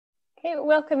Okay,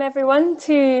 welcome everyone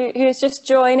who is just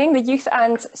joining the Youth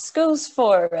and Schools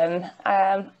Forum.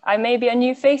 I may be a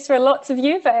new face for lots of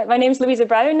you, but my name is Luisa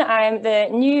Brown. I'm the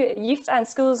new Youth and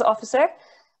Schools Officer.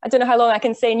 I don't know how long I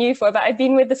can say new for, but I've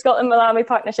been with the Scotland and Malawi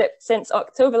partnership since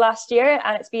October last year,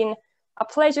 and it's been a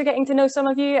pleasure getting to know some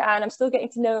of you, and I'm still getting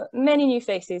to know many new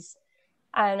faces.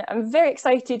 And I'm very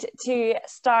excited to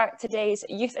start today's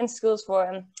Youth and Schools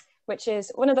Forum, which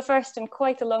is one of the first in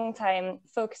quite a long time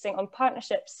focusing on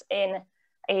partnerships in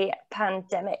a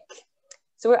pandemic.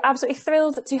 So we're absolutely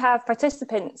thrilled to have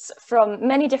participants from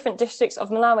many different districts of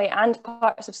Malawi and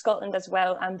parts of Scotland as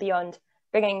well and beyond,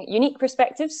 bringing unique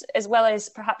perspectives as well as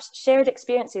perhaps shared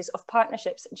experiences of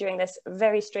partnerships during this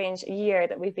very strange year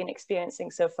that we've been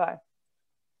experiencing so far.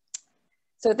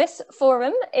 So this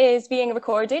forum is being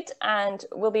recorded and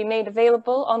will be made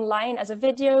available online as a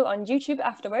video on YouTube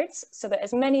afterwards, so that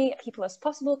as many people as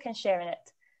possible can share in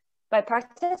it. By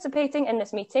participating in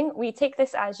this meeting, we take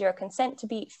this as your consent to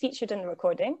be featured in the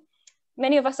recording.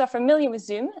 Many of us are familiar with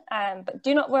Zoom, but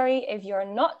do not worry if you're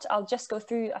not. I'll just go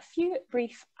through a few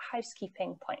brief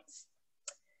housekeeping points.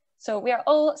 So we are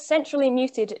all centrally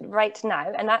muted right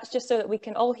now, and that's just so that we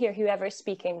can all hear whoever is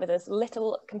speaking with as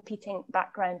little competing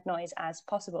background noise as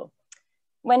possible.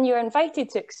 When you're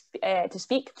invited to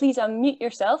speak, please unmute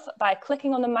yourself by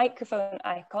clicking on the microphone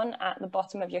icon at the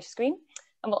bottom of your screen,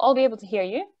 and we'll all be able to hear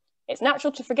you. It's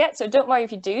natural to forget, so don't worry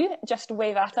if you do, just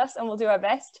wave at us and we'll do our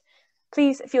best.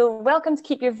 Please feel welcome to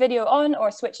keep your video on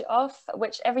or switch it off,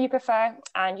 whichever you prefer,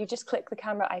 and you just click the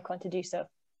camera icon to do so.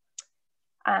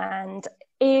 And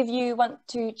if you want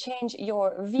to change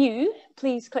your view,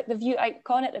 please click the view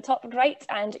icon at the top right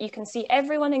and you can see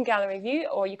everyone in gallery view,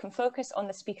 or you can focus on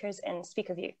the speakers in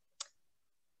speaker view.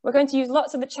 We're going to use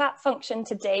lots of the chat function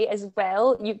today as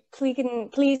well.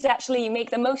 Please actually make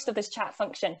the most of this chat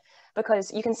function,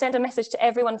 because you can send a message to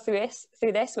everyone through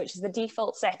this, which is the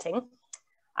default setting.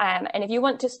 And if you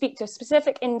want to speak to a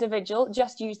specific individual,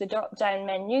 just use the drop-down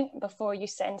menu before you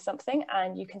send something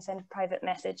and you can send a private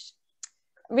message.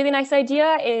 Really nice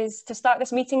idea is to start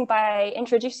this meeting by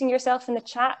introducing yourself in the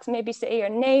chat, maybe say your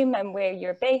name and where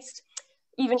you're based,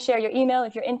 even share your email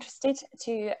if you're interested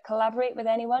to collaborate with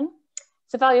anyone.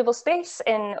 It's a valuable space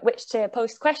in which to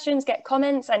post questions, get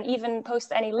comments, and even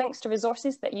post any links to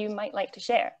resources that you might like to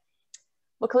share.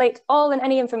 We'll collate all and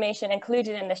any information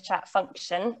included in this chat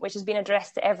function, which has been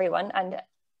addressed to everyone, and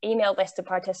email this to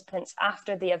participants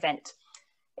after the event.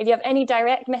 If you have any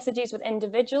direct messages with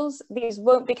individuals, these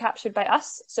won't be captured by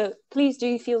us, so please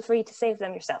do feel free to save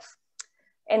them yourself.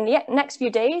 In the next few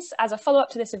days, as a follow-up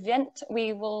to this event,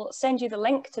 we will send you the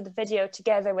link to the video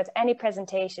together with any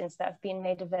presentations that have been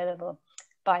made available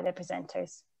by the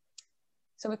presenters.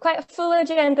 So we've quite a full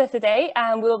agenda today,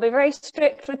 and we'll be very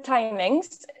strict with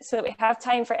timings so that we have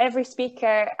time for every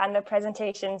speaker and the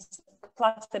presentations,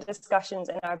 plus the discussions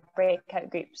in our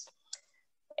breakout groups.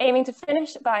 Aiming to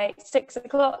finish by 6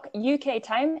 o'clock UK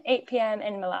time, 8 PM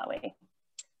in Malawi.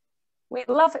 We'd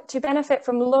love to benefit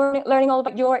from learning all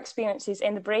about your experiences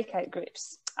in the breakout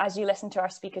groups as you listen to our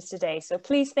speakers today. So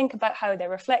please think about how their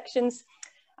reflections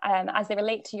as they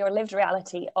relate to your lived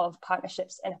reality of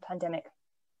partnerships in a pandemic.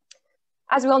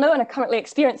 As we all know and are currently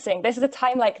experiencing, this is a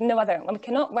time like no other when we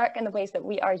cannot work in the ways that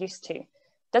we are used to.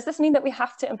 Does this mean that we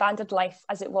have to abandon life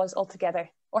as it was altogether?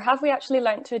 Or have we actually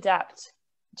learned to adapt?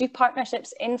 Do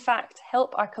partnerships in fact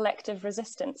help our collective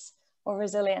resistance or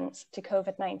resilience to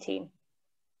COVID-19?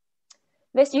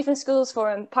 This Youth and Schools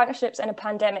Forum, Partnerships in a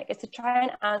Pandemic, is to try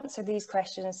and answer these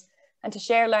questions and to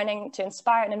share learning to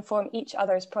inspire and inform each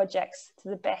other's projects to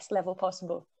the best level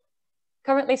possible.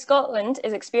 Currently, Scotland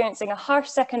is experiencing a harsh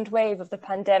second wave of the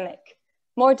pandemic,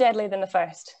 more deadly than the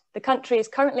first. The country is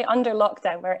currently under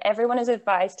lockdown, where everyone is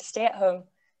advised to stay at home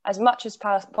as much as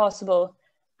possible,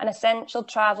 and essential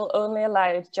travel only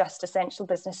allowed, just essential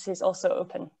businesses also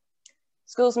open.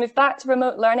 Schools move back to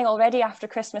remote learning already after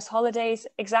Christmas holidays,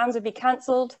 exams have been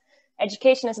cancelled,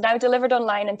 education is now delivered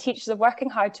online, and teachers are working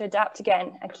hard to adapt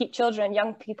again and keep children and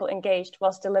young people engaged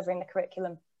whilst delivering the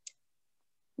curriculum.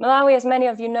 Malawi, as many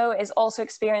of you know, is also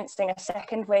experiencing a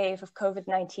second wave of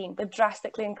COVID-19 with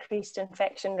drastically increased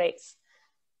infection rates.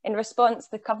 In response,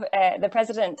 the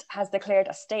President has declared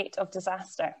a state of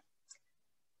disaster.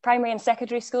 Primary and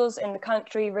secondary schools in the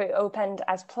country reopened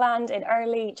as planned in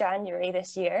early January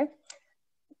this year.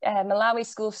 Malawi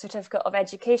School Certificate of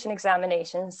Education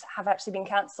examinations have actually been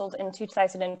cancelled in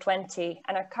 2020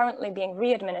 and are currently being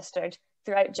re-administered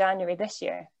throughout January this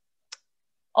year.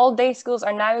 All day schools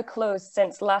are now closed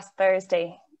since last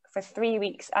Thursday for 3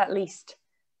 weeks at least.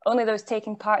 Only those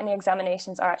taking part in the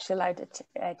examinations are actually allowed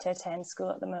to attend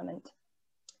school at the moment.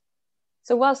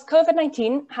 So whilst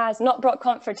COVID-19 has not brought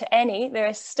comfort to any, there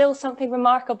is still something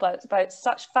remarkable about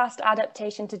such fast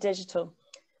adaptation to digital.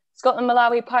 Scotland and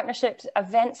Malawi partnership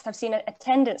events have seen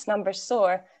attendance numbers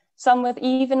soar, some with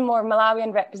even more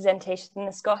Malawian representation than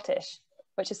the Scottish,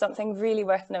 which is something really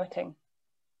worth noting.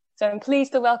 So I'm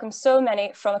pleased to welcome so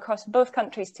many from across both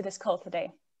countries to this call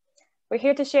today. We're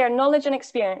here to share knowledge and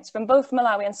experience from both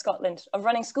Malawi and Scotland of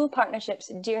running school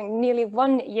partnerships during nearly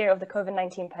 1 year of the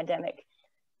COVID-19 pandemic.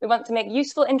 We want to make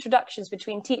useful introductions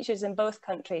between teachers in both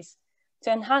countries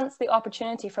to enhance the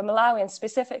opportunity for Malawians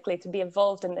specifically to be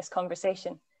involved in this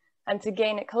conversation and to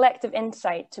gain a collective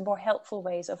insight to more helpful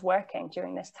ways of working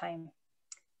during this time.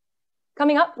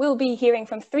 Coming up, we'll be hearing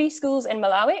from 3 schools in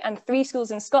Malawi and 3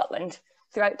 schools in Scotland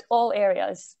throughout all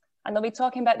areas. And they'll be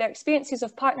talking about their experiences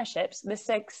of partnerships, the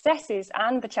successes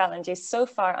and the challenges so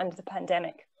far under the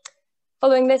pandemic.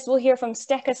 Following this, we'll hear from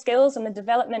STEKASkills on the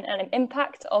development and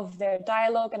impact of their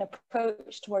dialogue and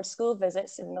approach towards school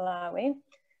visits in Malawi.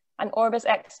 And Orbis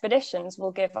Expeditions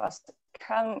will give us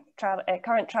current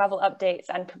travel updates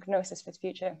and prognosis for the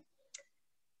future.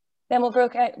 Then we'll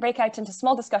break out into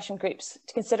small discussion groups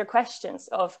to consider questions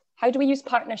of how do we use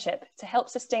partnership to help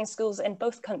sustain schools in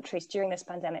both countries during this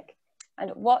pandemic?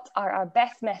 And what are our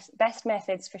best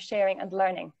methods for sharing and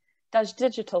learning? Does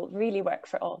digital really work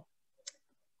for all?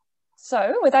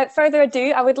 So without further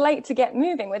ado, I would like to get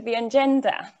moving with the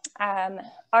agenda.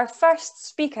 Our first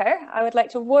speaker, I would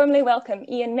like to warmly welcome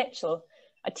Ian Mitchell,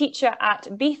 a teacher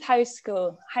at Beath High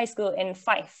School in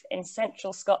Fife in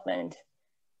central Scotland.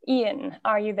 Ian,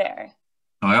 are you there?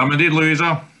 I am indeed,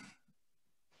 Louisa.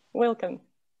 Welcome.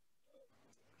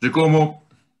 Giacomo.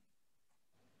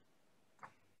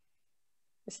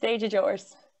 The stage is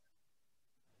yours.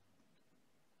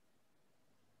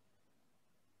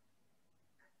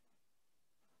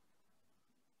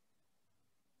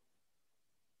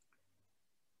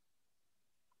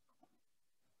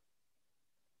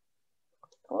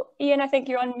 Oh, Ian, I think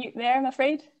you're on mute there, I'm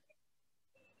afraid.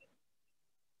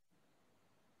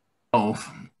 Oh,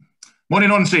 morning,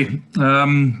 Onsi.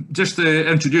 Just to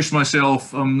introduce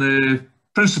myself, I'm the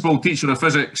principal teacher of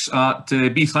physics at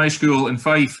Beath High School in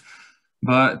Fife,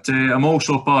 but I'm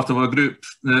also part of a group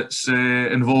that's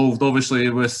involved, obviously,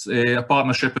 with a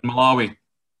partnership in Malawi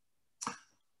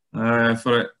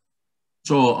for it.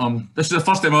 So this is the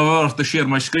first time I've ever to share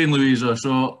my screen, Louisa,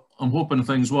 so I'm hoping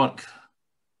things work.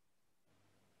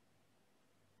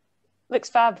 Looks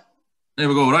fab. There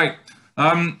we go, right.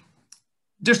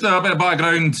 Just a bit of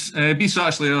background. Beath's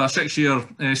actually a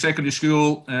 6-year secondary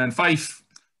school in Fife,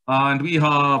 and we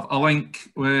have a link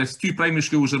with 2 primary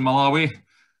schools in Malawi,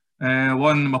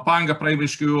 one Mapanga Primary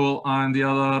School and the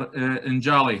other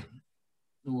Njale.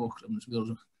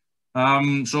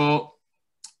 So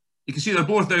you can see they're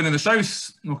both down in the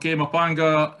south. Okay,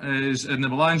 Mapanga is in the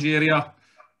Malanje area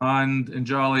and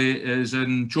Njale is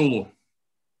in Cholo.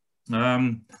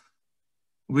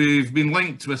 We've been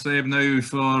linked with them now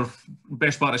for the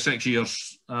best part of 6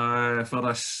 years for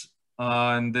us,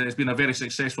 and it's been a very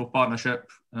successful partnership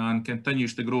and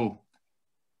continues to grow.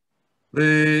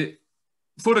 The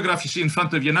photograph you see in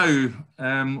front of you now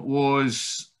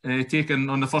was taken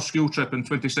on the first school trip in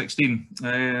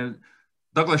 2016.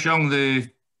 Douglas Young, the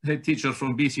head teacher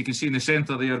from Beath, you can see in the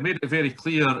centre there, made it very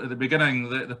clear at the beginning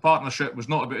that the partnership was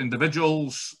not about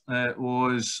individuals, it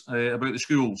was about the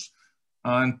schools.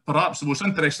 And perhaps the most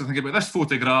interesting thing about this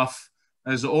photograph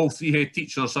is that all 3 head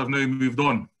teachers have now moved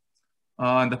on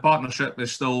and the partnership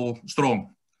is still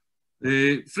strong.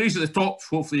 The phrase at the top,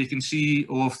 hopefully you can see,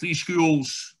 of 3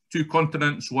 schools, 2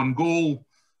 continents, 1 goal,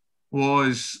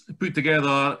 was put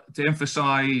together to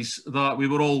emphasise that we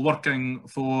were all working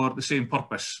for the same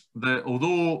purpose. That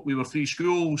although we were 3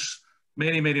 schools,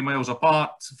 many, many miles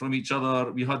apart from each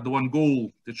other, we had the one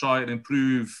goal to try and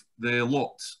improve the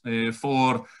lot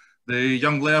for the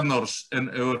young learners in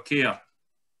our care.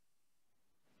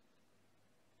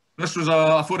 This was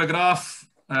a photograph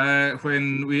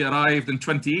when we arrived in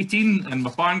 2018 in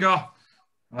Mapanga.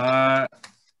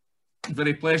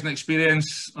 Very pleasant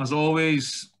experience as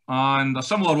always, and a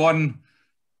similar one,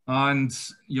 and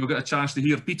you'll get a chance to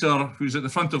hear Peter, who's at the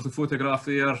front of the photograph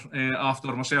there,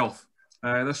 after myself.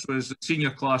 This was the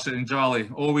senior class at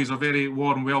Njale, always a very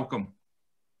warm welcome.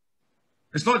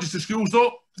 It's not just the schools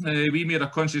though. We made a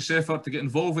conscious effort to get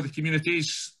involved with the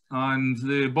communities, and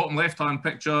the bottom left-hand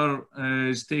picture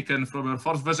is taken from our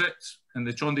first visit in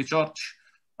the Chondi Church,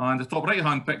 and the top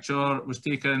right-hand picture was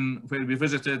taken when we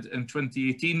visited in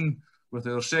 2018 with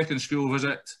our second school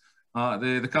visit at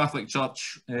the Catholic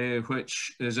Church,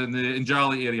 which is in the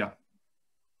Njale area.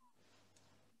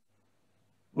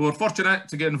 We're fortunate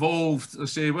to get involved, I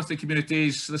say, with the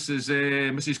communities. This is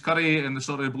Mrs. Curry in the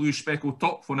sort of blue speckled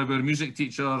top, one of our music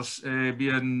teachers,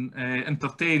 being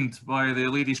entertained by the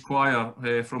ladies' choir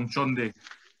from Chunde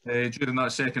during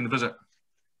that second visit.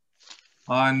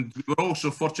 And we were also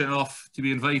fortunate enough to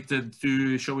be invited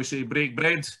to, shall we say, break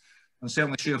bread and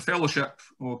certainly share fellowship,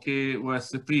 okay, with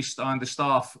the priest and the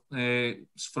staff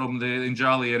from the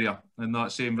Njale area in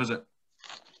that same visit.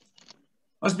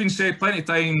 As been said plenty of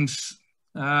times,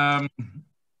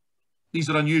 these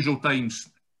are unusual times,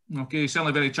 okay,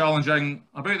 certainly very challenging.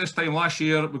 About this time last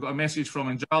year, we got a message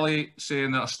from Njale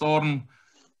saying that a storm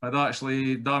had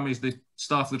actually damaged the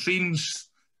staff latrines.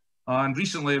 And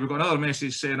recently we got another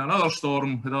message saying another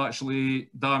storm had actually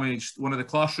damaged one of the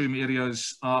classroom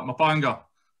areas at Mapanga.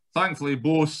 Thankfully,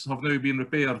 both have now been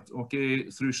repaired, okay,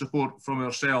 through support from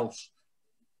ourselves,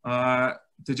 to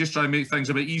just try and make things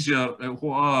a bit easier at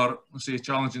what are, let's say,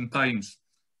 challenging times.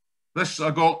 This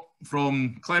I got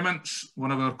from Clements,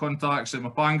 one of our contacts at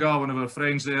Mapanga, one of our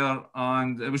friends there,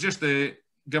 and it was just to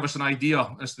give us an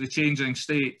idea as to the changing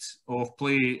state of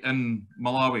play in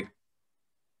Malawi.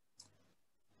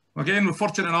 Again, we're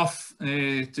fortunate enough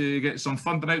to get some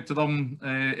funding out to them,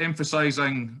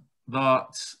 emphasising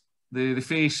that the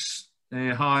face,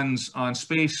 hands and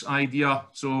space idea.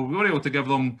 So we were able to give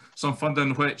them some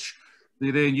funding which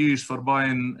they then use for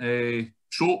buying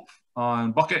soap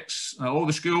and buckets at all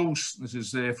the schools. This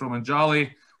is from Njale,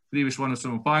 previous one was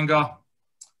from Mapanga.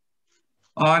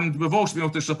 And we've also been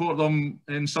able to support them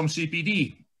in some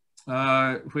CPD,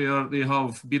 where they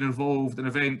have been involved in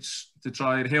events to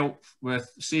try and help with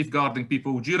safeguarding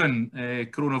people during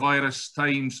coronavirus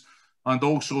times and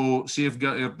also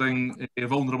safeguarding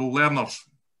vulnerable learners.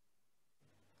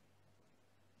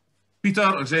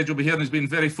 Peter, as said, you'll be hearing, has been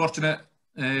very fortunate.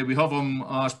 We have him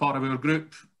as part of our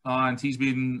group, and he's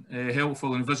been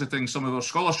helpful in visiting some of our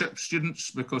scholarship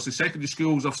students because the secondary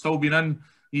schools have still been in,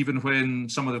 even when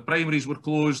some of the primaries were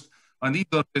closed. And these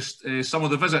are just some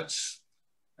of the visits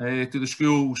to the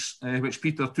schools which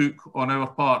Peter took on our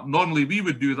part. Normally we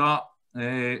would do that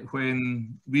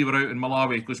when we were out in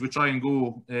Malawi, because we try and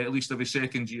go at least every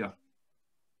second year.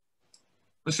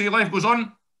 Let's say life goes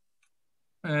on.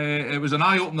 It was an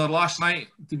eye-opener last night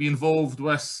to be involved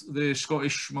with the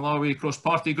Scottish Malawi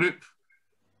cross-party group,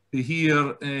 to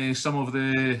hear some of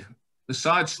the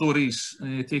sad stories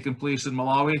taking place in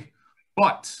Malawi.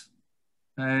 But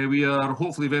we are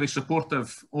hopefully very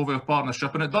supportive of our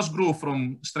partnership, and it does grow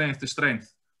from strength to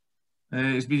strength.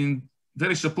 It's been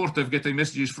very supportive getting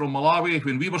messages from Malawi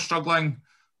when we were struggling,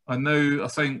 and now I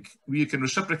think we can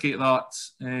reciprocate that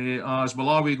as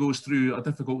Malawi goes through a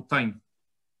difficult time.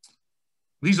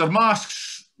 These are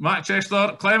masks.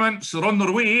 Manchester, Clements are on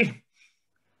their way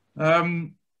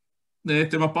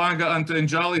to Mapanga and to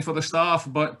Njale for the staff,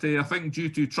 but I think due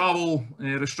to travel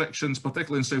restrictions,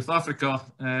 particularly in South Africa,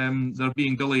 they're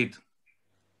being delayed.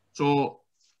 So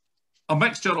a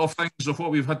mixture of things of what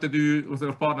we've had to do with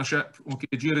our partnership,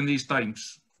 okay, during these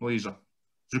times, Luisa.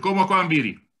 Zikomo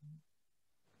Kwambiri.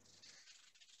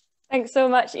 Thanks so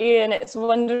much, Ian. It's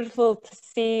wonderful to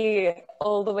see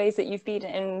all the ways that you've been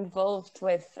involved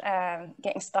with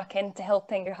getting stuck into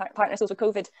helping your partners with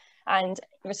COVID and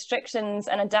restrictions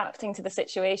and adapting to the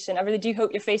situation. I really do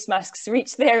hope your face masks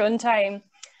reach there on time,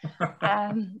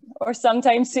 or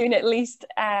sometime soon at least.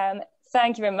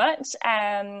 Thank you very much.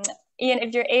 Ian,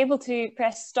 if you're able to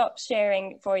press stop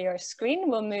sharing for your screen,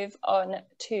 we'll move on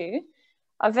to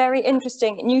a very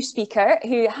interesting new speaker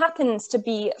who happens to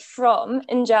be from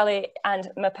Njale and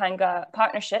Mapanga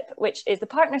Partnership, which is the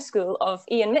partner school of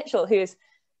Ian Mitchell, who is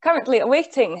currently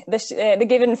awaiting the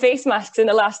given face masks in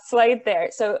the last slide there.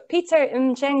 So Peter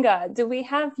Mchenga, do we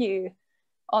have you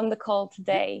on the call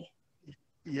today?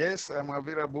 Yes, I'm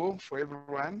available for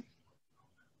everyone.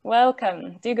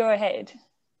 Welcome, do go ahead.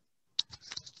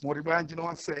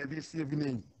 Moribanji say this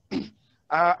evening.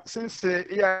 Since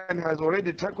Ian has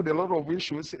already tackled a lot of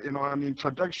issues, an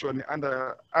introduction and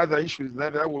other issues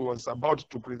that I was about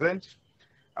to present,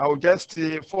 I'll just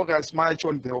focus much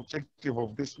on the objective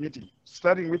of this meeting,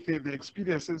 starting with the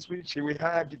experiences which we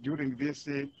had during this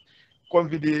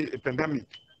COVID pandemic.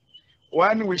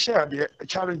 One, we shared the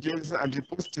challenges and the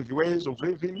positive ways of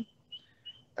living.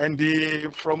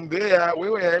 And from there, we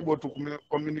were able to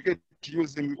communicate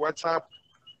using WhatsApp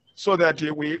so that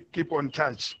we keep on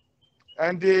touch.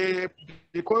 And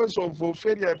because of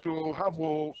failure to have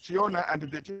Fiona and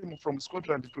the team from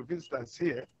Scotland to visit us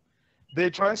here, they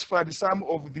transferred some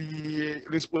of the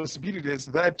responsibilities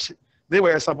that they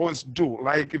were supposed to do,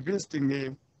 like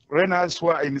visiting learners who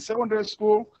are in secondary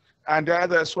school and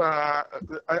others who are,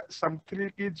 some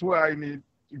 3 kids who are in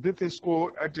Beath school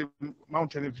at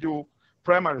Mountain View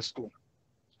Primary School.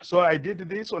 So I did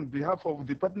this on behalf of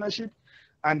the partnership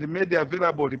and made the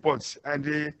available reports.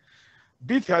 And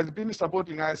Beath has been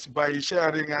supporting us by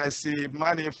sharing us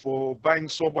money for buying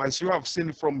soap, as you have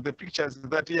seen from the pictures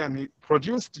that Ian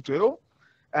produced to you,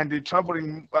 and the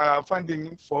traveling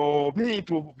funding for me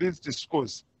to visit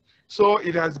schools. So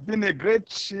it has been a great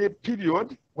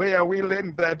period where we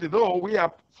learned that though we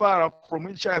are far from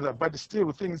each other, but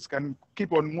still things can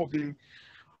keep on moving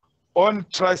on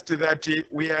trust that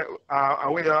we are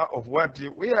aware of what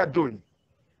we are doing.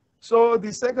 So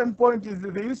the second point is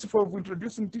the use of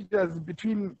introducing teachers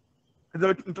between the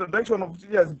introduction of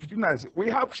teachers between us. We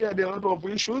have shared a lot of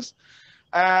issues,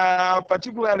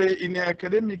 particularly in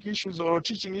academic issues or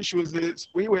teaching issues.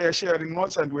 We were sharing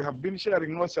notes, and we have been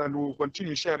sharing notes, and we will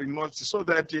continue sharing notes, so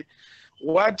that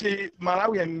what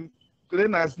Malawian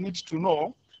learners need to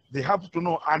know, they have to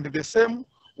know, and the same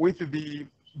with the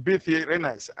Beath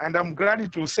learners. And I'm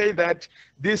glad to say that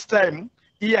this time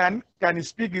Ian can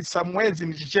speak some words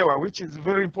in Chichewa, which is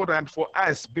very important for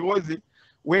us, because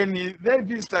when they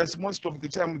visit us, most of the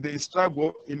time they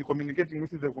struggle in communicating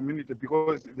with the community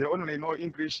because they only know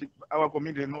English, our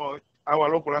community know our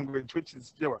local language, which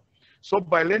is Chichewa. So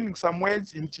by learning some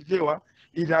words in Chichewa,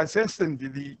 it has hastened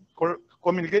the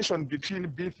communication between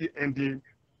Beath and the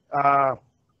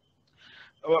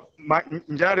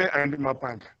Njale and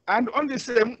Mapanga. And on the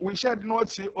same, we shared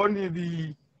notes on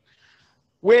the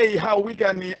way how we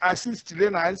can assist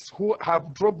learners who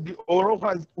have dropped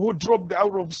who dropped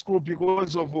out of school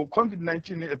because of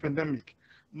COVID-19 pandemic.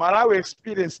 Malawi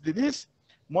experienced this.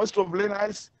 Most of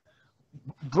learners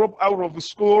dropped out of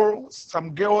school.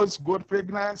 Some girls got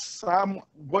pregnant, some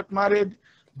got married.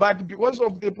 But because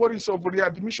of the policy of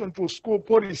readmission to school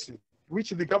policy, which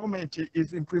the government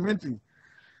is implementing,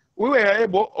 we were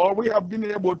able, or we have been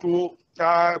able to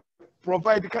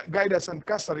provide guidance and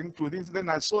counseling to these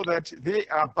learners so that they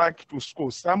are back to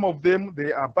school. Some of them,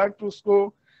 they are back to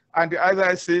school, and the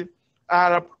others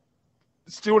are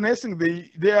still nursing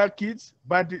their kids,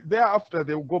 but thereafter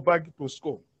they will go back to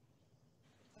school.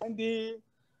 And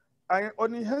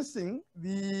on enhancing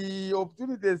the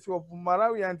opportunities of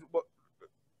Malawians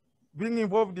being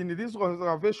involved in this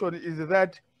conservation is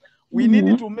that we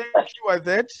need to make sure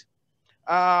that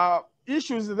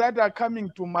issues that are coming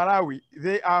to Malawi,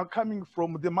 they are coming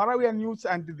from the Malawian youth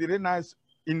and the learners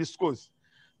in schools.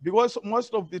 Because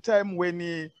most of the time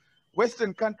when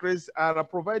Western countries are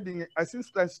providing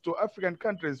assistance to African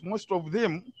countries, most of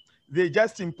them, they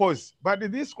just impose.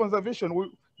 But this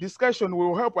conservation discussion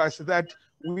will help us that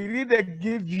we really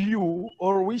give you,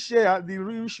 or we share the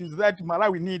real issues that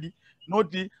Malawi need,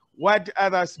 not what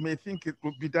others may think it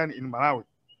could be done in Malawi.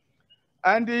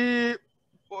 And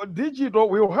digital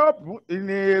will help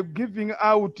in giving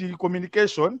out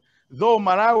communication, though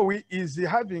Malawi is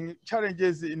having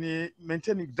challenges in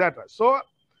maintaining data. So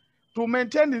to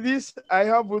maintain this, I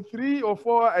have 3 or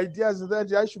 4 ideas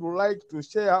that I should like to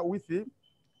share with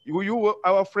you,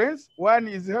 our friends. One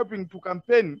is helping to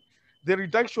campaign the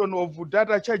reduction of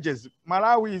data charges.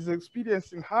 Malawi is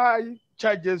experiencing high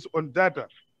charges on data.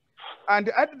 And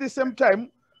at the same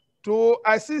time, to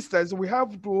assist us, we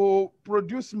have to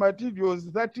produce materials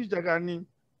that teachers can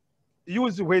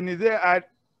use when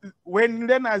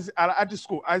learners are at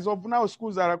school. As of now,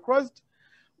 schools are closed.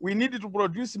 We need to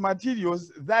produce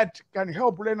materials that can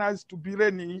help learners to be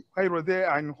learning while they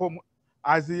are in home,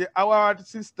 as our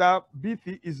sister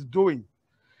Beath is doing.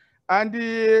 And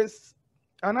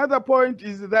another point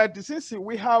is that since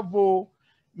we have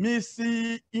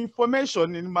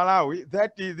misinformation in Malawi,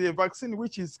 that the vaccine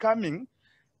which is coming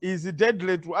is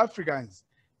deadly to Africans,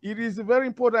 it is very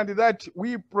important that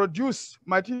we produce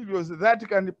materials that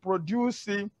can produce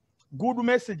good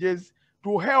messages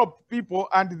to help people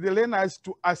and the learners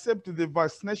to accept the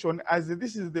vaccination, as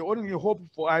this is the only hope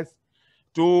for us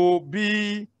to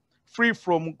be free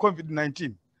from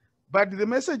COVID-19. But the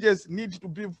messages need to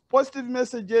be positive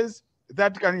messages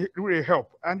that can really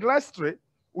help. And lastly,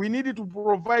 we need to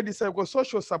provide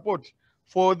psychosocial support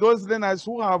for those learners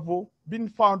who have been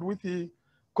found with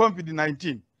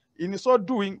COVID-19. In so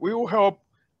doing, we will help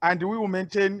and we will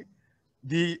maintain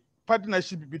the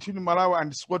partnership between Malawi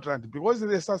and Scotland, because the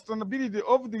sustainability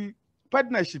of the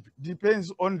partnership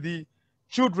depends on the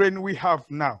children we have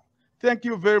now. Thank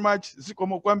you very much,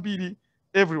 Zikomo Kwambiri,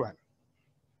 everyone.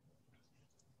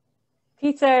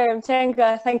 Peter,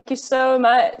 Mchenga, thank you so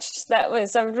much. That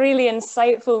was a really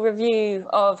insightful review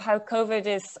of how COVID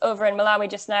is over in Malawi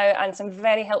just now, and some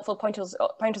very helpful pointers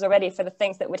already for the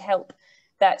things that would help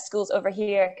that schools over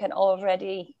here can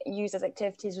already use as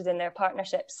activities within their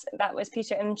partnerships. That was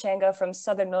Peter Mchenga from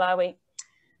Southern Malawi.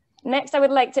 Next, I would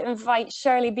like to invite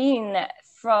Shirley Bean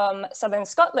from Southern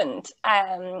Scotland.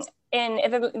 In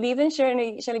Innerleithen,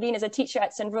 Shirley Bean is a teacher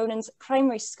at St Ronan's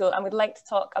Primary School and would like to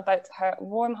talk about her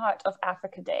Warm Heart of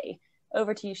Africa Day.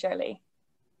 Over to you, Shirley.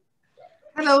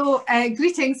 Hello,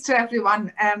 greetings to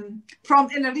everyone from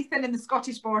Innerleithen in the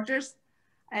Scottish borders.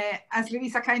 As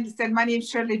Louisa kindly said, my name is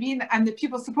Shirley Bean. I'm the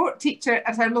pupil support teacher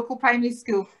at our local primary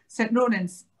school, St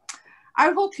Ronan's.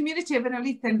 Our whole community of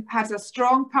Innerleithen has a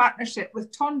strong partnership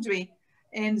with Tondwe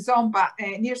in Zomba,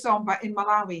 near Zomba in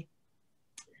Malawi.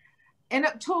 In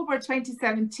October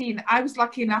 2017, I was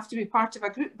lucky enough to be part of a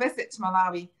group visit to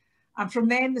Malawi. And from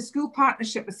then, the school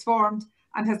partnership was formed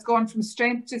and has gone from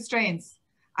strength to strength.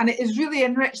 And it has really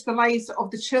enriched the lives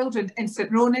of the children in St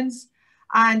Ronan's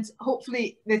and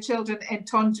hopefully the children in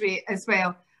Tondwe as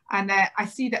well. And I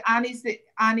see that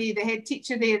Annie, the head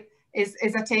teacher there, is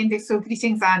attending, so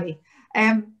greetings, Annie.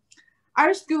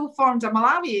 Our school formed a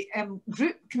Malawi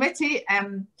group committee,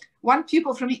 one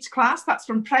pupil from each class, that's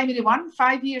from primary 1,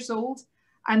 5 years old,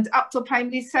 and up to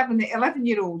primary 7, the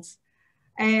 11-year-olds,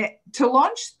 to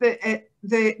launch the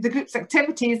group's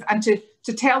activities and to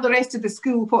tell the rest of the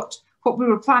school what we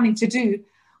were planning to do.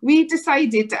 We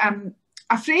decided,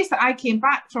 a phrase that I came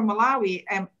back from Malawi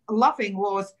loving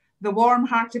was the warm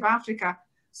heart of Africa.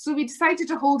 So we decided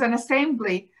to hold an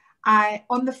assembly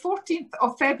on the 14th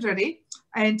of February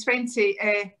in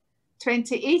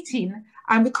 2018,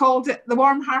 and we called it the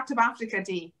Warm Heart of Africa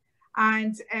Day.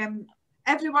 And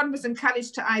everyone was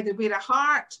encouraged to either wear a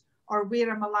heart or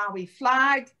wear a Malawi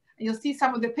flag. And you'll see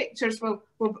some of the pictures will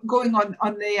going on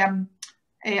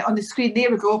the screen.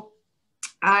 There we go.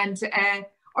 And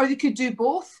or you could do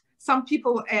both. Some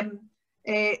people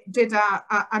did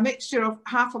a mixture of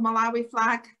half a Malawi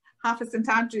flag, half a St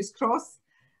Andrew's cross.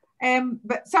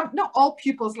 But not all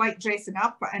pupils like dressing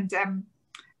up, and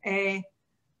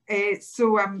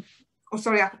oh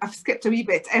sorry, I've skipped a wee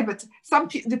bit. But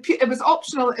it was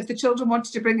optional if the children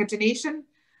wanted to bring a donation,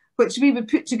 which we would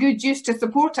put to good use to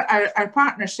support our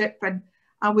partnership. And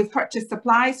we've purchased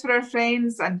supplies for our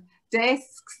friends and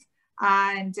desks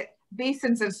and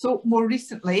basins and soap more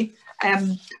recently,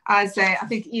 as I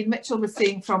think Ian Mitchell was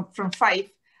saying from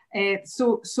Fife.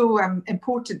 So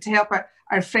important to help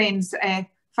our friends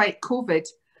fight COVID.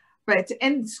 But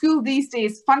in school these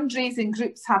days, fundraising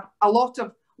groups have a lot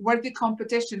of worthy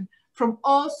competition from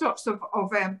all sorts of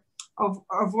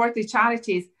worthy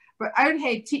charities. But our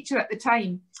head teacher at the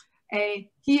time,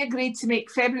 he agreed to make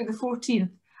February the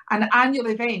 14th an annual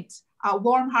event, a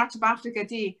Warm Heart of Africa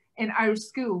Day in our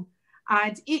school.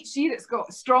 And each year it's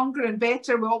got stronger and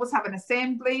better. We always have an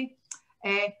assembly.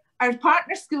 Our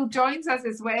partner school joins us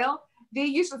as well. They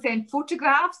usually send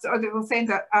photographs, or they will send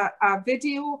a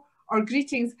video or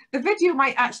greetings. The video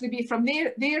might actually be from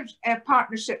their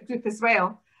partnership group as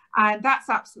well. And that's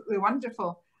absolutely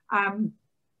wonderful.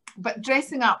 But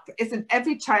dressing up isn't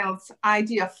every child's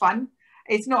idea of fun.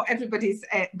 It's not everybody's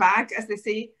bag, as they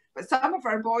say. But some of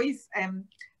our boys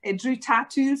drew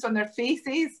tattoos on their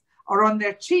faces or on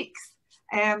their cheeks.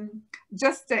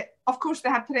 Of course, they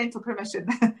had parental permission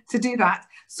to do that,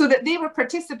 so that they were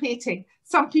participating.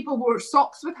 Some people wore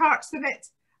socks with hearts in it.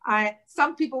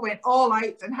 Some people went all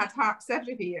out and had hearts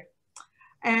everywhere.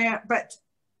 But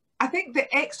I think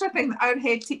the extra thing that our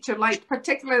head teacher liked,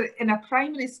 particularly in a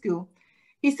primary school,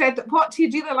 he said that what he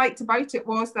really liked about it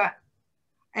was that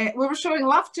we were showing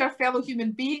love to our fellow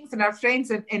human beings and our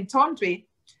friends in Tondwe,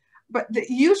 but the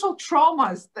usual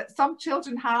traumas that some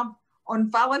children have on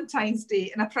Valentine's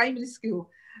Day in a primary school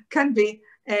can be,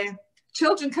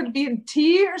 children can be in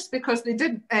tears because they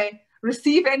didn't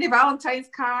receive any Valentine's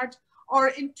card, or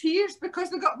in tears because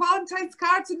they got Valentine's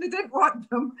cards and they didn't want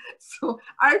them. So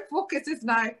our focus is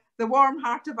now the Warm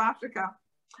Heart of Africa.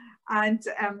 And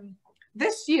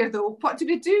this year though, what do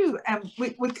we do?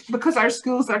 Because our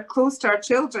schools are close to our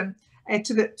children,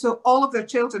 to all of their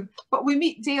children, but we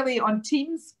meet daily on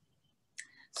Teams.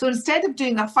 So instead of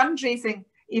doing a fundraising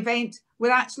event,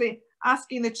 we're actually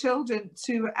asking the children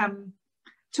to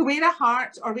wear a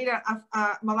heart or wear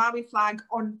a Malawi flag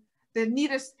on the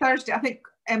nearest Thursday. I think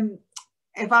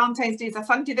Valentine's Day is a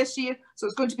Sunday this year, so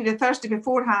it's going to be the Thursday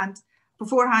beforehand.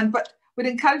 But we're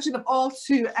encouraging them all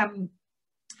to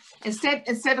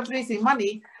instead of raising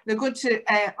money, they're going to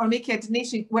or making a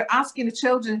donation. We're asking the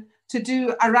children to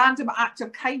do a random act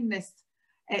of kindness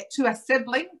to a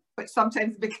sibling, which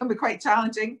sometimes can be quite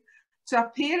challenging, to a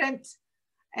parent,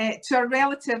 to a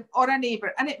relative or a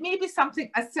neighbour. And it may be something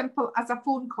as simple as a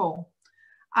phone call.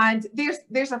 And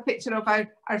there's a picture of our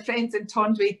friends in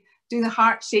Tondwe doing the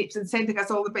heart shapes and sending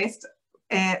us all the best,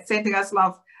 sending us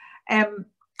love.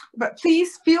 But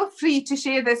please feel free to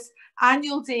share this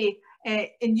annual day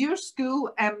in your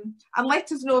school, and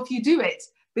let us know if you do it,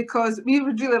 because we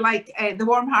would really like the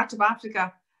Warm Heart of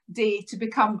Africa Day to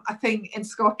become a thing in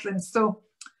Scotland. So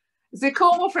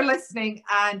Zikomo for listening,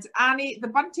 and Annie, the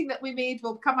bunting that we made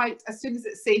will come out as soon as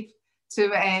it's safe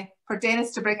to for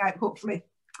Dennis to bring out, hopefully.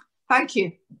 Thank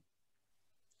you.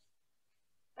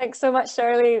 Thanks so much,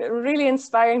 Shirley. Really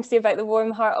inspiring to see about the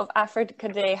Warm Heart of Africa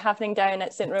Day happening down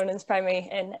at St Ronan's Primary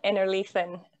in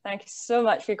Innerleithen. Thank you so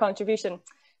much for your contribution.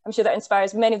 I'm sure that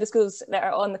inspires many of the schools that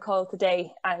are on the call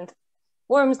today and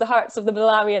warms the hearts of the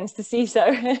Malawians to see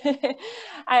so.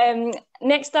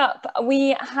 Next up,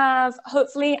 we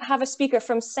hopefully have a speaker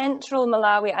from Central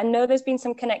Malawi. I know there's been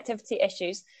some connectivity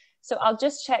issues, so I'll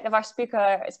just check if our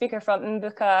speaker from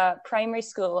Mbuka Primary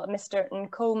School, Mr.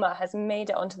 Nkoma, has made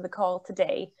it onto the call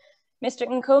today. Mr.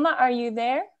 Nkoma, are you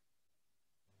there?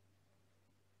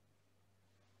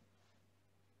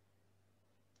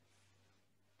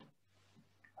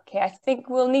 Okay, I think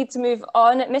we'll need to move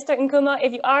on. Mr. Nkoma,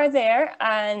 if you are there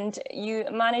and you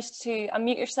managed to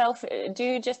unmute yourself,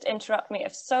 do just interrupt me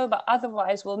if so, but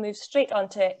otherwise we'll move straight on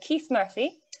to Keith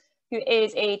Murphy, who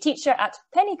is a teacher at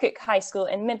Penicuik High School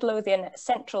in Midlothian,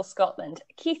 Central Scotland.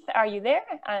 Keith, are you there?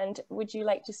 And would you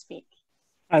like to speak?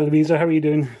 Hi, Louisa. How are you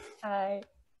doing? Hi.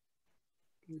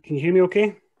 Can you hear me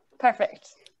okay? Perfect.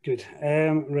 Good.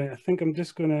 Right, I think I'm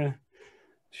just going to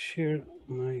share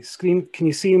my screen. Can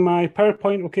you see my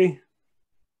PowerPoint okay?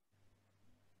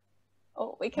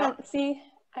 Oh, we can't see.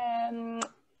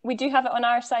 We do have it on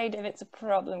our side if it's a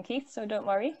problem, Keith, so don't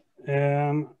worry.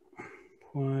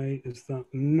 Why is that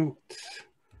not?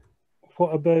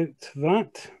 What about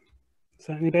that? Is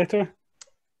that any better?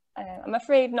 I'm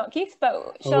afraid not, Keith,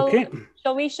 but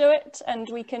shall we show it and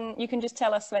you can just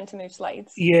tell us when to move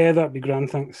slides? Yeah, that'd be grand,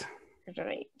 thanks.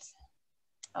 Great.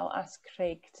 I'll ask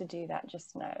Craig to do that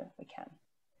just now if we can.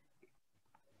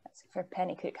 That's for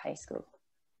Penicuik High School.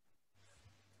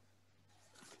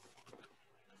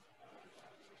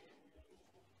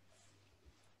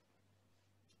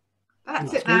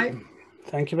 That's it now.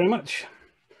 Thank you very much.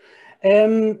 My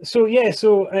name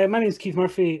is Keith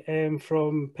Murphy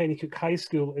from Penicuik High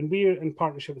School, and we're in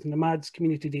partnership with Nomads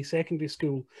Community Day Secondary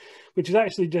School, which is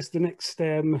actually just the next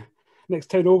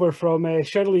town over from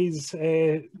Shirley's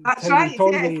That's town right, in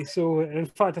Tonley. yes. So in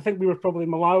fact, I think we were probably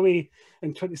Malawi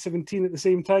in 2017 at the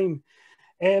same time.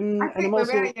 And I'm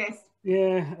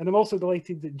also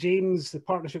delighted that James, the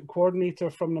partnership coordinator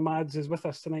from Nomads, is with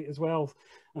us tonight as well.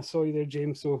 I saw you there,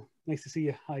 James, so nice to see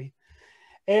you. Hi.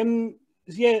 I mean,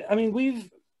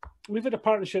 we've had a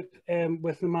partnership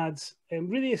with Nomads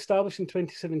really established in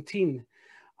 2017,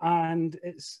 and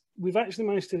we've actually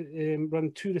managed to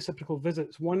run 2 reciprocal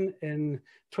visits, one in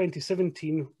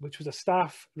 2017, which was a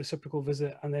staff reciprocal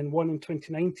visit, and then one in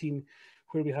 2019,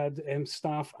 where we had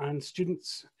staff and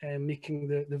students making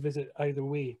the visit either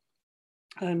way.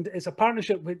 And it's a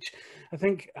partnership which I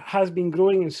think has been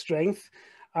growing in strength,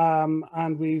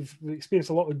 and we've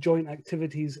experienced a lot of joint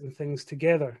activities and things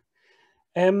together.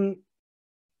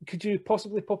 Could you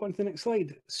possibly pop onto the next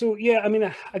slide? So yeah, I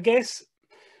mean, I guess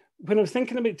when I was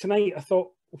thinking about tonight, I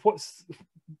thought,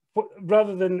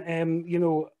 rather than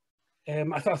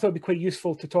I thought it'd be quite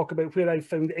useful to talk about where I've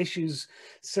found issues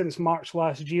since March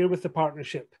last year with the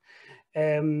partnership.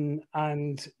 And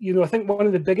I think one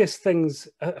of the biggest things,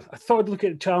 I thought I'd look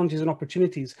at challenges and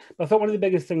opportunities, but I thought one of the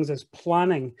biggest things is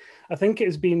planning. I think it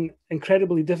has been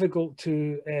incredibly difficult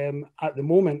to, at the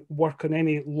moment, work on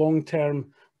any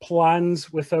long-term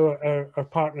plans with our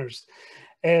partners.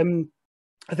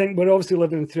 I think we're obviously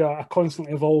living through a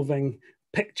constantly evolving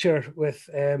picture with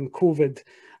COVID,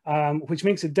 which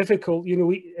makes it difficult,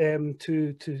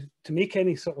 to make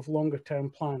any sort of longer-term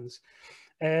plans.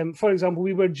 For example,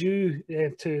 we were due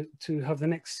to have the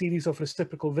next series of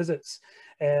reciprocal visits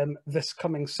this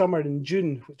coming summer in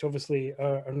June, which obviously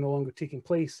are no longer taking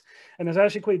place. And it's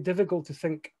actually quite difficult to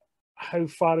think how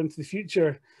far into the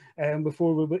future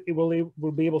before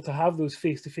we'll be able to have those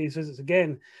face-to-face visits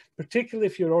again, particularly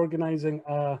if you're organising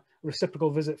a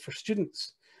reciprocal visit for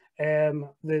students.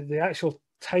 The actual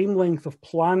time length of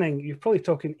planning, you're probably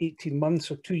talking 18 months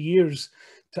or 2 years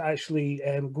to actually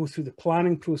go through the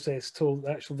planning process till the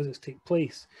actual visits take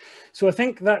place. So I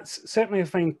think that's certainly, I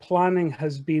find planning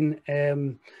has been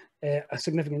a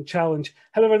significant challenge.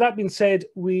 However, that being said,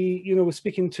 we were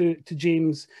speaking to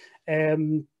James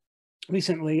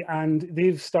recently, and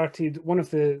they've started, one of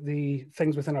the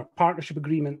things within our partnership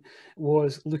agreement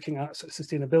was looking at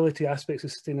sustainability, aspects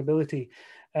of sustainability.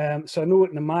 So I know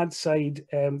at the MAD side,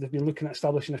 they've been looking at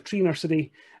establishing a tree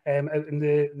nursery out in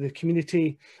the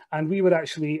community, and we were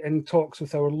actually in talks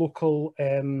with our local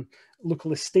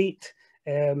estate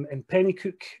in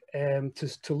Penicuik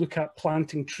to look at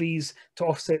planting trees to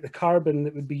offset the carbon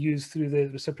that would be used through the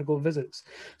reciprocal visits.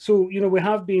 So, you know, we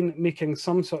have been making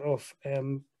some sort of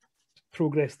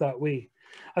progress that way.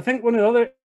 I think one of the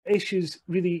other issues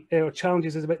really, or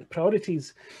challenges, is about the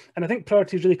priorities. And I think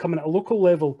priorities really come in at a local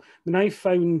level. And I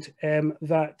found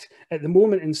that at the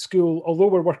moment in school, although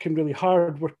we're working really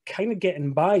hard, we're kind of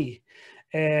getting by.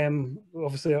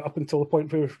 Obviously up until the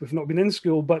point where we've not been in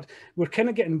school, but we're kind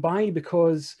of getting by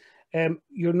because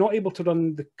you're not able to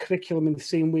run the curriculum in the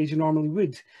same way as you normally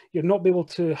would. You're not able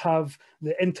to have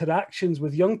the interactions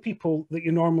with young people that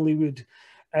you normally would.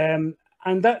 And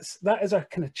that is a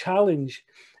kind of challenge.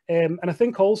 And I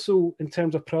think also in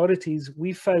terms of priorities,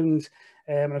 we found,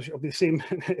 and it'll be the same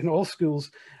in all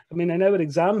schools, I mean, in our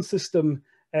exam system,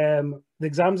 the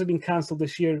exams have been cancelled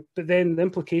this year, but then the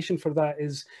implication for that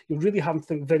is you really have to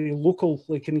think very local,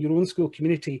 like in your own school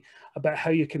community, about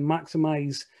how you can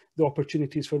maximise the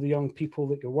opportunities for the young people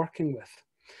that you're working with.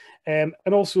 And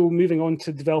also moving on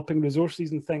to developing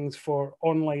resources and things for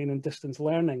online and distance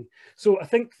learning. So I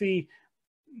think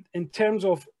in terms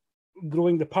of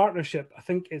growing the partnership, I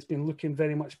think it's been looking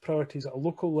very much priorities at a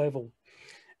local level.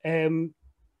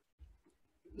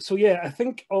 So yeah, I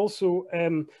think also,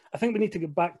 I think we need to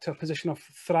get back to a position of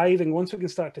thriving. Once we can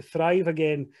start to thrive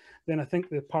again, then I think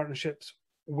the partnerships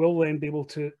will then be able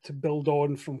to build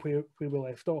on from where we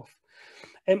left off.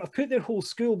 I've put there whole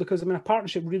school because, I mean, a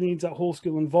partnership really needs that whole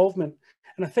school involvement.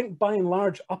 And I think by and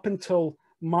large, up until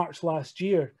March last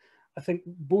year, I think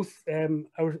both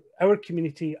our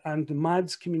community and the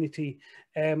MADS community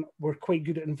were quite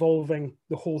good at involving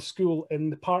the whole school in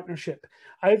the partnership,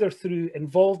 either through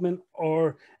involvement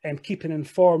or keeping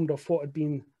informed of what had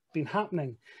been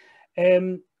happening.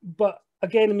 But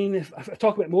again, I mean, if I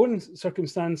talk about my own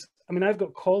circumstance, I mean, I've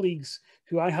got colleagues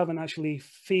who I haven't actually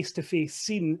face-to-face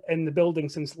seen in the building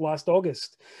since last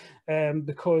August,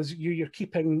 because you're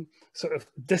keeping sort of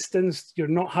distance, you're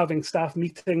not having staff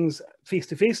meetings,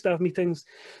 face-to-face staff meetings.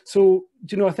 So,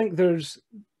 you know, I think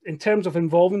in terms of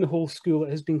involving the whole school,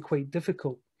 it has been quite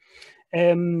difficult.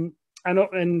 And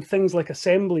things like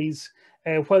assemblies,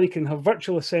 while you can have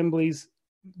virtual assemblies,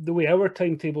 the way our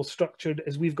timetable is structured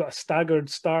is we've got a staggered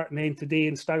start and end today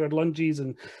and staggered lunges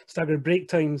and staggered break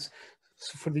times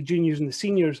for the juniors and the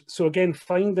seniors. So again,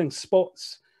 finding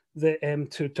spots that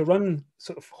to run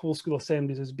sort of whole school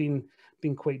assemblies has been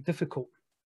quite difficult.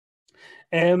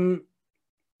 So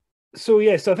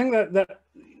yeah, so I think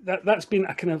that's been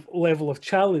a kind of level of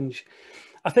challenge.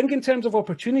 I think in terms of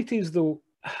opportunities though,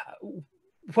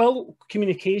 well,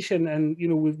 communication, and you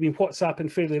know, we've been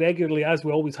WhatsApping fairly regularly, as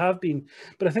we always have been,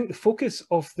 but I think the focus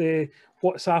of the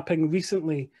WhatsApping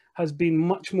recently has been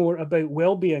much more about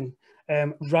well-being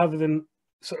rather than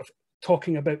sort of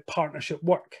talking about partnership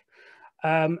work.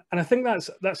 And I think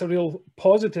that's a real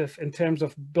positive in terms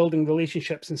of building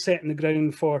relationships and setting the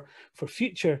ground for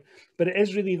future. But it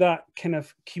is really that kind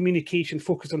of communication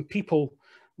focus on people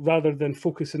rather than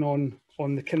focusing on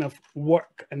the kind of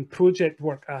work and project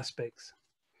work aspects.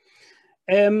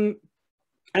 And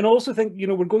I also think, you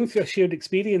know, we're going through a shared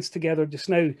experience together just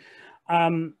now,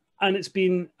 and it's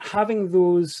been having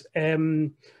those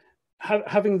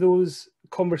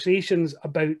conversations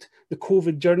about the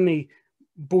COVID journey,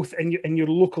 both in your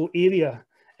local area,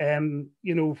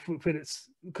 you know, where it's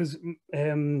because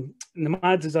the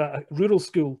MADS is a rural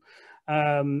school,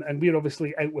 and we're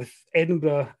obviously out with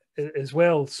Edinburgh as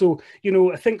well. So, you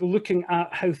know, I think looking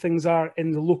at how things are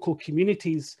in the local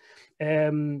communities,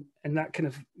 and that kind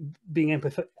of being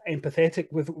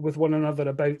empathetic with one another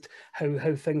about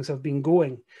how things have been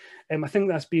going, I think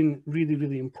that's been really,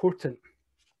 really important.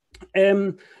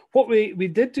 What we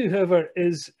did do, however,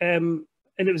 is, and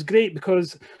it was great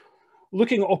because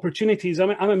looking at opportunities,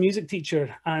 I'm a music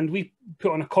teacher, and we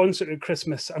put on a concert at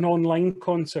Christmas, an online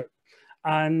concert,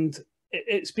 and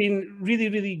it's been really,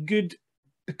 really good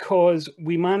because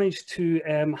we managed to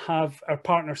have our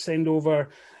partner send over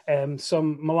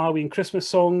some Malawian Christmas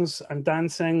songs and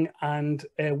dancing and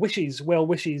wishes, well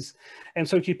wishes.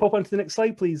 So can you pop onto the next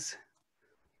slide, please?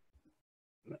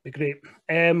 That'd be great.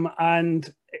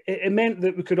 And it meant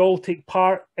that we could all take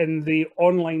part in the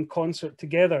online concert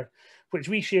together, which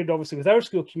we shared obviously with our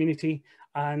school community,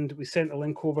 and we sent a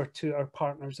link over to our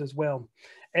partners as well.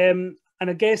 And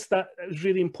I guess that is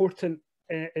really important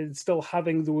in still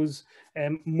having those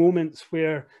moments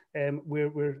where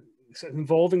we're sort of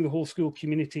involving the whole school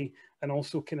community and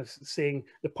also kind of saying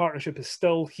the partnership is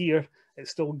still here,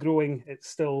 it's still growing, it's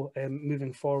still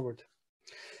moving forward.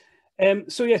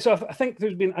 So yeah, so I think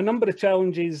there's been a number of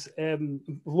challenges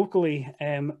locally,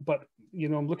 but you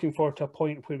know, I'm looking forward to a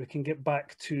point where we can get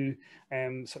back to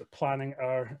sort of planning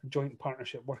our joint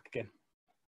partnership work again.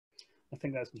 I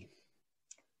think that's me.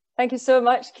 Thank you so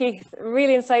much, Keith.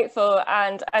 Really insightful.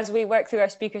 And as we work through our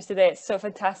speakers today, it's so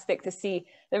fantastic to see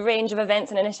the range of events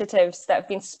and initiatives that have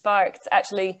been sparked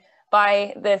actually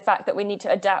by the fact that we need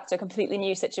to adapt to a completely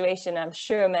new situation. I'm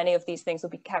sure many of these things will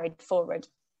be carried forward.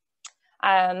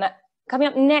 Coming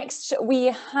up next, we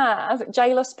have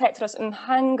Jailos, Petros,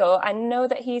 Mhango. I know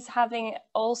that he's having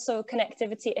also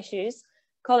connectivity issues,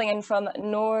 calling in from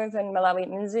northern Malawi,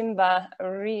 Mzimba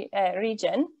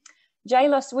region.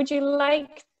 Jailos, would you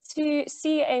like to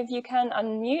see if you can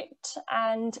unmute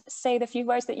and say the few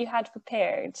words that you had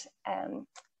prepared?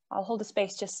 I'll hold the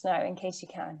space just now in case you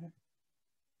can.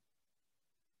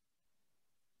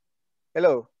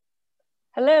 Hello.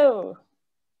 Hello.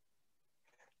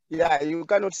 Yeah, you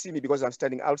cannot see me because I'm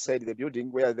standing outside the building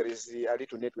where there is a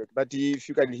little network. But if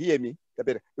you can hear me,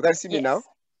 better. You can see me now?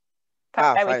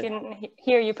 We can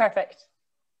hear you perfect.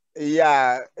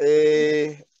 Yeah,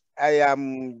 I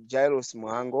am Jailos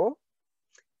Mhango,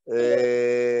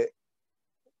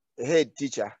 head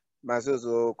teacher,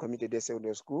 Mazozo Community Day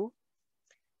Secondary School.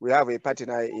 We have a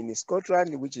partner in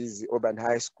Scotland, which is Urban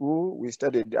High School. We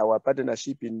started our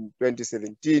partnership in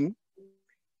 2017.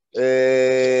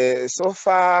 So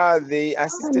far, they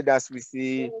assisted us with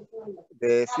the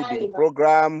feeding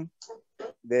program.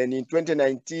 Then in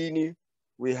 2019,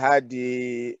 we had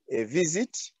a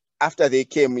visit. After they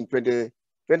came in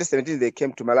 2017, they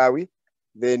came to Malawi.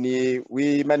 Then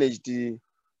we managed to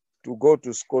go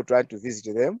to Scotland to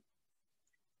visit them.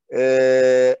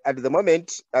 At the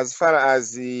moment, as far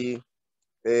as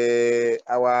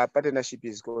our partnership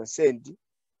is concerned,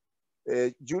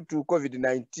 due to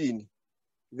COVID-19,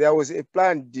 there was a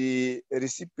planned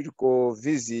reciprocal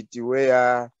visit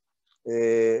where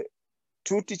 2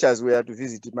 teachers were to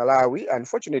visit Malawi.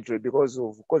 Unfortunately, because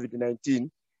of COVID-19,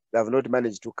 they have not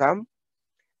managed to come.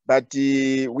 But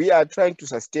we are trying to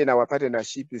sustain our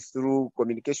partnership through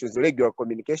communications, regular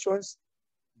communications.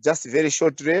 Just very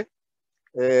shortly,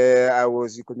 I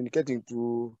was communicating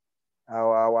to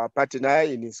our partner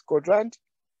in Scotland.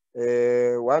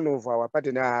 One of our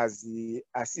partners has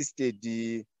assisted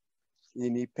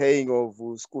in paying of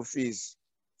school fees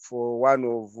for one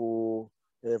of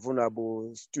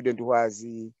vulnerable student who has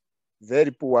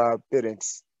very poor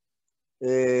parents.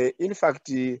 In fact,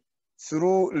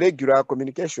 through regular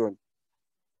communication,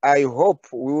 I hope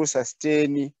we will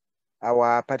sustain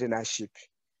our partnership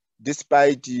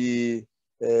despite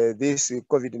this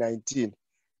COVID-19.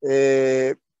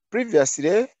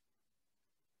 Previously,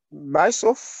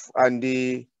 myself and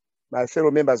my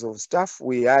fellow members of staff,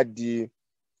 we had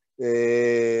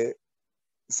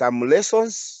some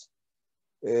lessons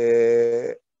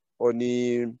on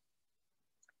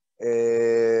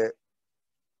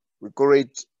we call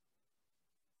it,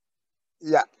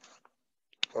 yeah.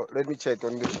 Oh, let me check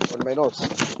on my notes.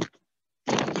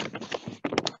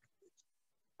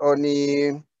 On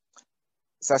the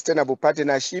sustainable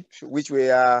partnership, which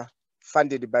were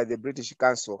funded by the British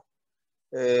Council.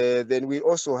 Then we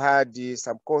also had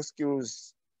some core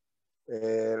skills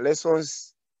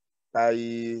lessons by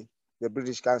the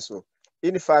British Council.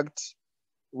 In fact,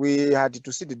 we had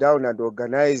to sit down and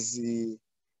organize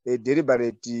a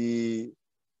deliberate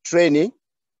training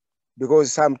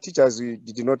because some teachers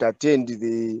did not attend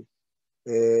the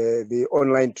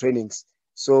online trainings.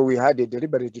 So we had a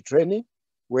deliberate training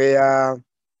where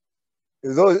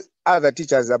those other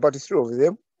teachers, about 3 of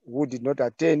them who did not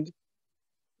attend,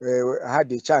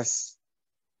 had a chance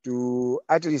to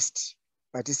at least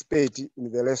participate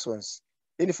in the lessons.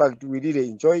 In fact, we really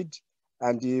enjoyed,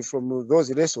 and from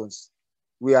those lessons,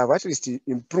 we have at least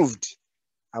improved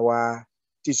our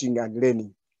teaching and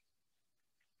learning.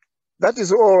 That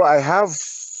is all I have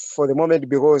for the moment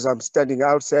because I'm standing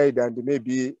outside and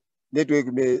maybe network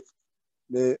may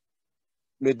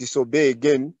disobey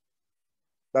again,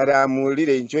 but I'm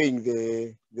really enjoying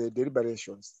the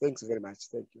deliberations. Thanks very much.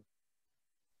 Thank you.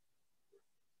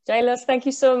 Jailos, thank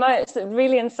you so much. It's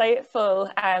really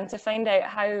insightful to find out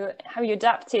how you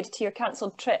adapted to your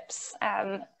cancelled trips.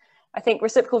 I think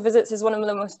reciprocal visits is one of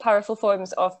the most powerful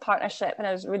forms of partnership, and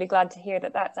I was really glad to hear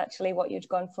that that's actually what you'd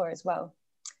gone for as well.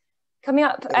 Coming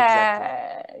up,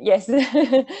 exactly. Yes.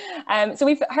 So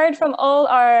we've heard from all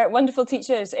our wonderful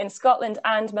teachers in Scotland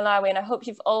and Malawi, and I hope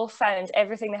you've all found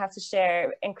everything they have to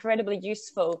share incredibly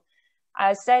useful.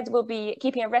 As said, we'll be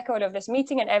keeping a record of this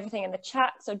meeting and everything in the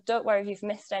chat, so don't worry if you've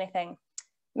missed anything.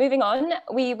 Moving on,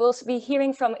 we will be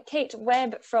hearing from Kate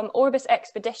Webb from Orbis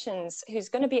Expeditions, who's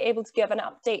going to be able to give an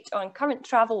update on current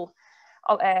travel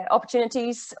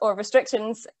opportunities or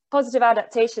restrictions, positive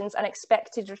adaptations and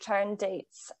expected return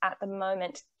dates at the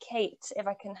moment. Kate, if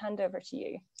I can hand over to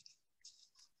you.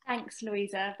 Thanks,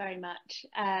 Louisa, very much.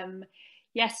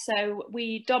 Yes, so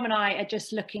Dom and I are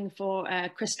just looking for a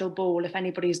crystal ball. If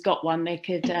anybody's got one, they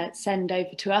could send over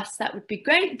to us. That would be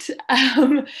great.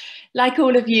 Like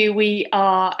all of you, we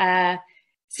are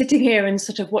sitting here and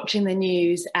sort of watching the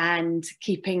news and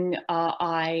keeping our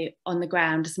eye on the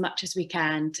ground as much as we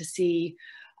can to see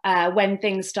when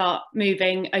things start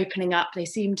moving, opening up. They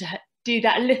seem to do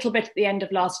that a little bit at the end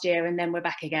of last year, and then we're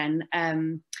back again.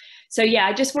 So yeah,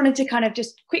 I just wanted to kind of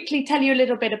just quickly tell you a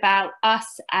little bit about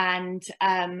us and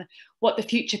what the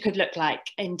future could look like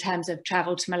in terms of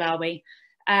travel to Malawi.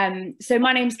 So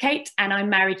my name's Kate and I'm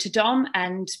married to Dom,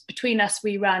 and between us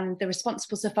we run the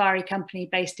Responsible Safari Company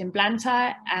based in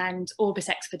Blantyre and Orbis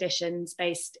Expeditions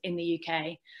based in the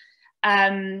UK.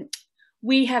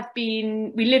 We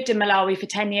lived in Malawi for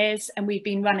 10 years and we've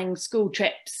been running school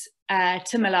trips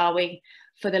to Malawi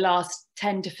for the last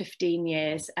 10 to 15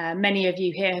 years. Many of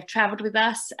you here have travelled with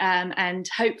us, and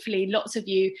hopefully lots of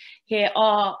you here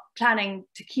are planning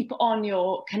to keep on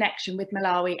your connection with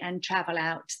Malawi and travel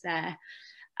out there.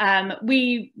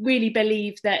 We really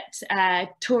believe that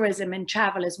tourism and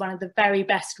travel is one of the very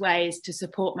best ways to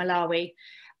support Malawi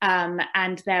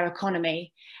and their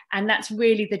economy. And that's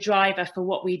really the driver for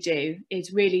what we do,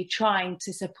 is really trying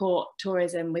to support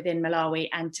tourism within Malawi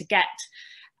and to get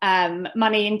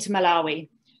money into Malawi.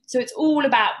 So it's all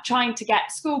about trying to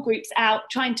get school groups out,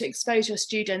 trying to expose your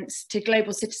students to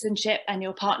global citizenship and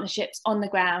your partnerships on the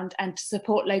ground, and to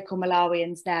support local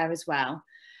Malawians there as well.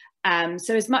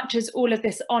 So as much as all of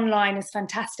this online is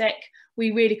fantastic,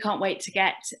 we really can't wait to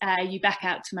get you back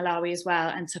out to Malawi as well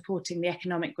and supporting the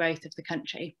economic growth of the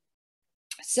country.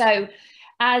 So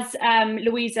as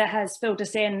Luisa has filled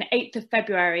us in, 8th of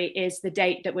February is the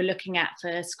date that we're looking at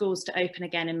for schools to open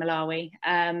again in Malawi.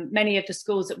 Many of the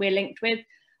schools that we're linked with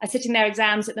are sitting their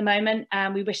exams at the moment,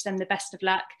 and we wish them the best of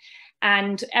luck.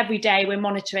 And every day we're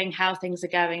monitoring how things are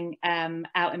going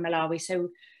out in Malawi. So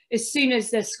as soon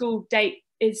as the school date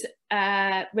is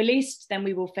released, then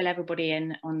we will fill everybody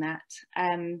in on that.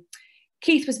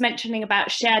 Keith was mentioning about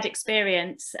shared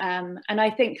experience, and I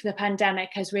think the pandemic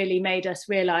has really made us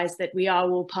realise that we are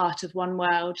all part of one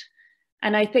world.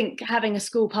 And I think having a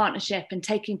school partnership and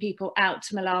taking people out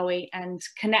to Malawi and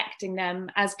connecting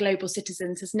them as global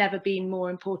citizens has never been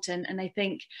more important. And I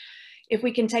think if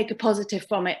we can take a positive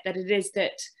from it, that it is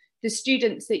that the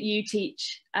students that you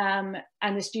teach and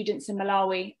the students in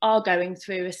Malawi are going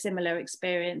through a similar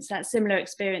experience, that similar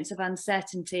experience of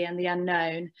uncertainty and the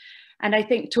unknown. And I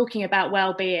think talking about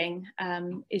well-being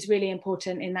is really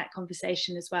important in that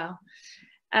conversation as well.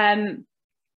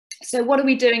 So what are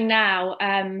we doing now?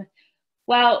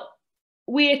 Well,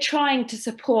 we're trying to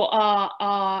support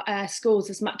our schools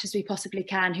as much as we possibly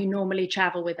can who normally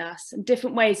travel with us. And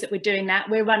different ways that we're doing that,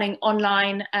 we're running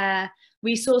online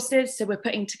resources. So we're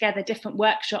putting together different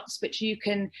workshops which you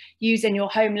can use in your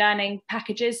home learning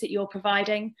packages that you're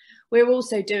providing. We're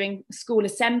also doing school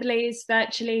assemblies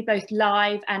virtually, both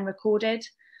live and recorded.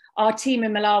 Our team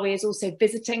in Malawi is also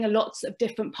visiting lots of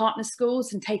different partner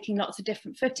schools and taking lots of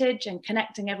different footage and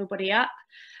connecting everybody up.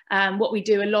 What we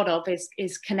do a lot of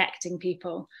is connecting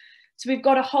people. So we've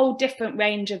got a whole different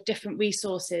range of different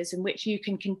resources in which you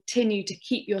can continue to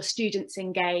keep your students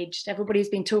engaged. Everybody's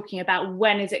been talking about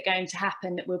when is it going to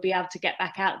happen that we'll be able to get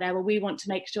back out there. Well, we want to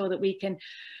make sure that we can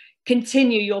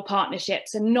continue your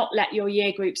partnerships and not let your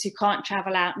year groups who can't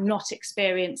travel out not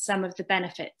experience some of the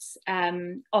benefits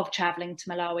of traveling to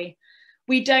Malawi.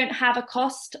 We don't have a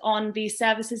cost on these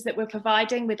services that we're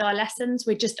providing with our lessons.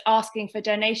 We're just asking for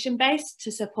donation based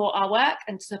to support our work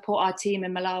and to support our team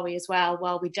in Malawi as well,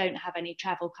 while we don't have any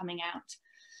travel coming out.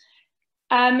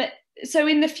 So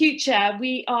in the future,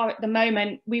 we are at the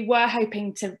moment, we were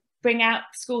hoping to bring out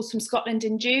schools from Scotland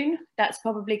in June. That's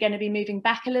probably going to be moving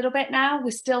back a little bit now.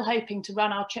 We're still hoping to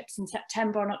run our trips in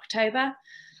September and October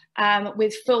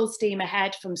with full steam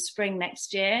ahead from spring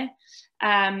next year.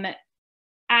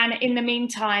 And in the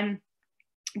meantime,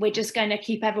 we're just going to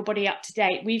keep everybody up to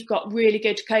date. We've got really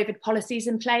good COVID policies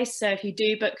in place. So if you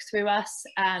do book through us,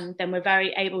 then we're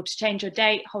very able to change your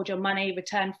date, hold your money,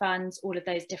 return funds, all of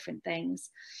those different things.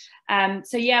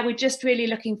 So yeah, we're just really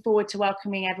looking forward to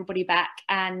welcoming everybody back.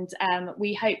 And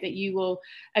we hope that you will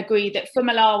agree that for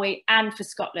Malawi and for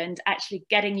Scotland, actually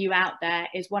getting you out there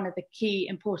is one of the key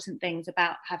important things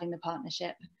about having the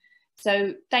partnership.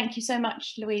 So thank you so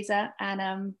much, Luisa.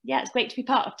 And yeah, it's great to be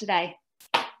part of today.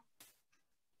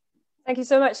 Thank you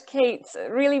so much, Kate.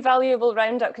 Really valuable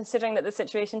roundup, considering that the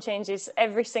situation changes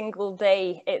every single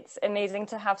day. It's amazing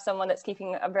to have someone that's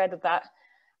keeping abreast of that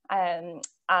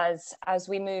as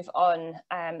we move on.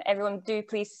 Everyone do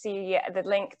please see the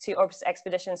link to Orbis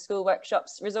Expeditions school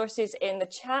workshops resources in the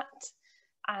chat.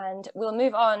 And we'll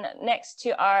move on next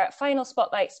to our final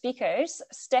spotlight speakers,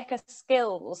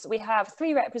 STEKASkills. We have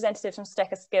 3 representatives from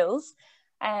STEKASkills.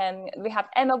 We have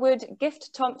Emma Wood,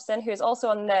 Gift Thompson, who is also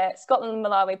on the Scotland and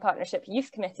Malawi Partnership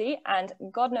Youth Committee, and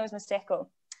Godknows Maseko.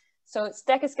 So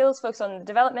STEKASkills focus on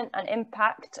development and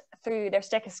impact through their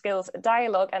STEKASkills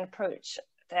dialogue and approach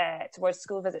towards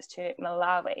school visits to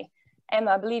Malawi.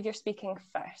 Emma, I believe you're speaking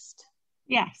first.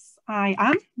 Yes, I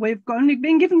am. We've only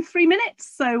been given 3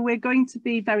 minutes, so we're going to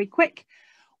be very quick.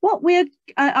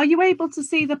 Are you able to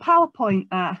see the PowerPoint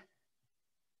there?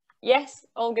 Yes,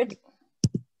 all good.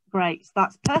 Great,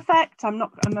 that's perfect.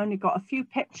 I've only got a few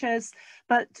pictures,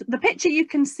 but the picture you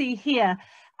can see here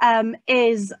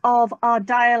is of our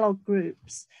dialogue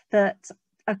groups that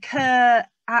occur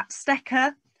at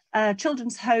STEKA,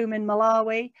 Children's Home in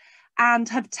Malawi, and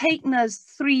have taken us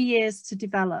 3 years to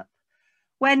develop.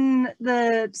 When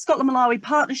the Scotland-Malawi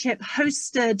Partnership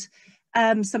hosted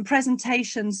some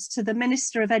presentations to the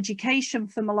Minister of Education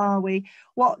for Malawi,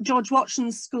 George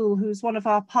Watson's school, who's one of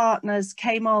our partners,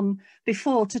 came on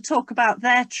before to talk about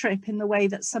their trip in the way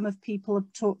that some of people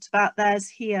have talked about theirs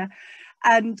here.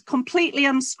 And completely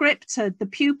unscripted, the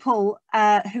pupil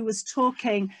who was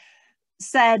talking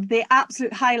said the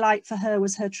absolute highlight for her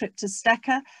was her trip to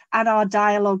STEKA and our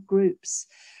dialogue groups.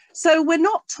 So we're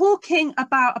not talking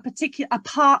about a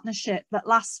partnership that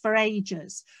lasts for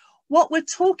ages. What we're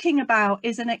talking about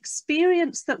is an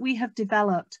experience that we have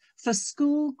developed for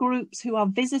school groups who are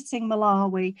visiting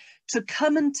Malawi to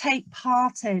come and take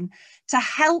part in, to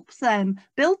help them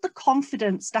build the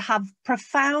confidence to have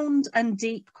profound and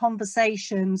deep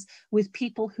conversations with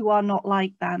people who are not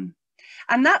like them.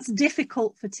 And that's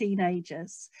difficult for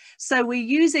teenagers. So we're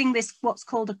using this, what's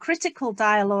called a critical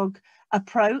dialogue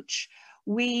approach.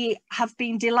 We have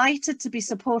been delighted to be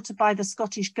supported by the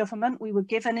Scottish Government. We were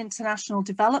given international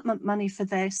development money for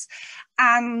this.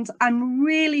 And I'm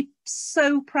really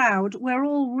so proud, we're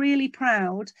all really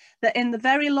proud that in the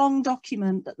very long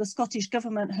document that the Scottish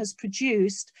Government has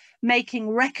produced, making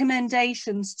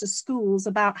recommendations to schools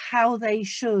about how they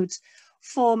should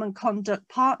form and conduct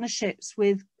partnerships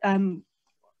with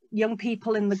young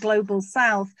people in the global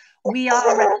south, we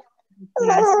are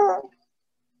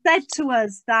said to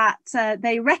us that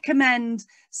they recommend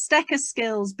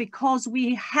STEKASkills because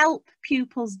we help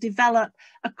pupils develop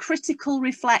a critical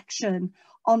reflection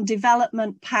on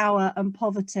development, power and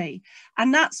poverty.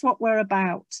 And that's what we're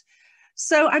about.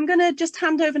 So I'm going to just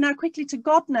hand over now quickly to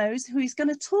Godknows, who is going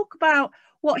to talk about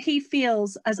what he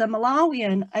feels as a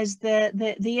Malawian as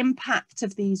the impact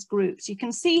of these groups. You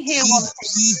can see here one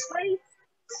place,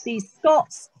 these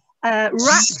Scots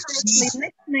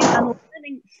rapturously listening and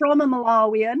learning from a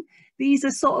Malawian. These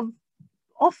are sort of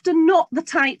often not the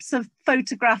types of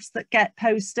photographs that get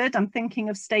posted. I'm thinking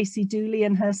of Stacey Dooley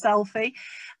and her selfie.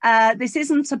 This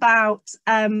isn't about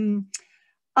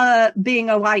being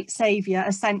a white saviour,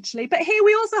 essentially. But here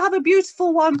we also have a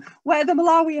beautiful one where the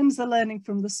Malawians are learning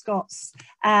from the Scots.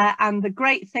 And the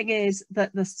great thing is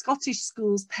that the Scottish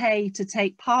schools pay to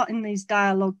take part in these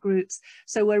dialogue groups.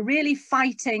 So we're really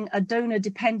fighting a donor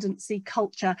dependency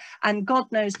culture. And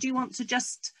Godknows, do you want to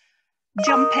just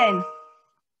jump in?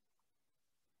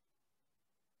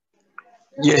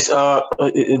 Yes,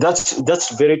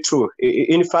 that's very true.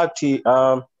 In fact,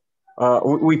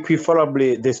 we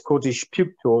preferably the Scottish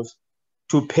pupils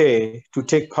to pay to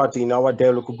take part in our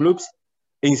dialogue groups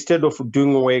instead of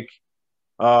doing work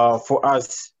for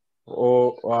us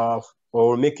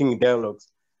or making dialogues.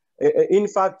 In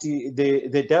fact,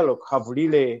 the dialogue have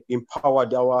really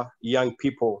empowered our young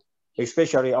people,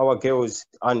 especially our girls,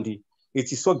 and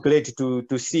it is so great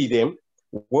to see them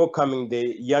welcoming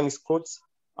the young Scots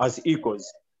as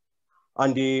equals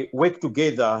and they work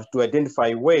together to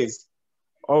identify ways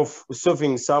of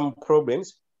solving some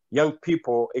problems young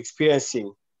people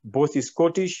experiencing, both the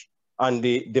Scottish and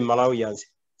the Malawians.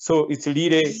 So it's a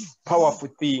really powerful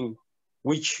thing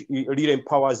which really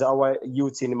empowers our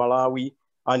youth in Malawi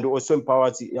and also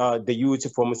empowers the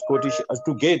youth from Scottish.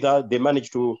 Together, they manage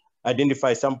to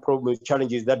identify some problems,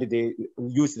 challenges that the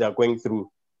youth are going through.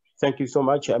 Thank you so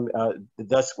much.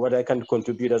 That's what I can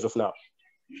contribute as of now.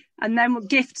 And then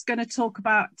Gift's going to talk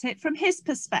about it from his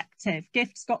perspective.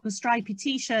 Gift's got the stripy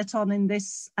t-shirt on in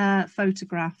this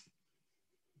photograph.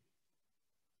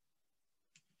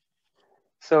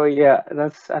 So yeah,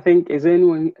 I think is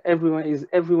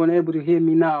everyone able to hear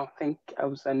me now? I think I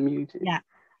was unmuted. Yeah.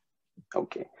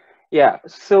 Okay. Yeah.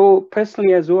 So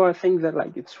personally as well, I think that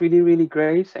like it's really, really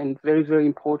great and very, very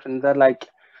important that like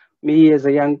me as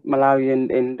a young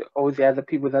Malawian and all the other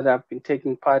people that have been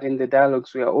taking part in the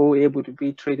dialogues, we are all able to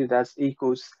be treated as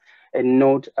equals and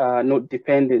not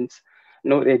dependent.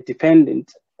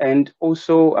 And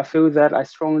also I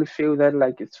strongly feel that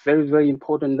like it's very, very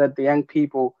important that the young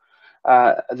people,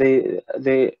 they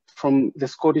from the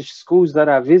Scottish schools that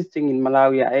are visiting in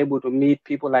Malawi are able to meet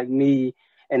people like me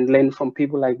and learn from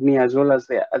people like me, as well as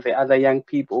the other young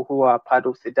people who are part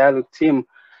of the dialogue team.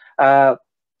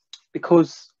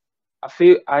 Because I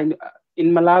feel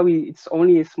in Malawi, it's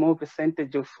only a small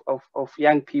percentage of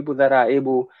young people that are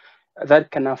able, that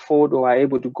can afford or are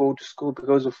able to go to school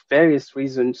because of various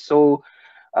reasons. So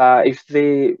if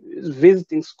the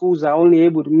visiting schools are only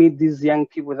able to meet these young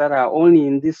people that are only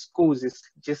in these schools, it's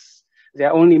just,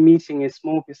 they're only meeting a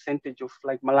small percentage of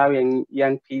like Malawian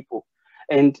young people.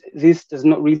 And this does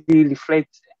not really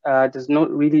reflect, they are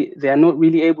not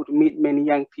really able to meet many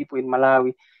young people in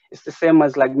Malawi. It's the same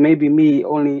as like maybe me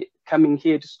only coming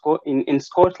here to in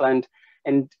Scotland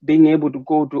and being able to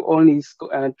go to only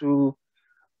to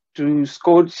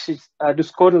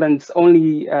Scotland's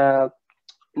only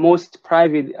most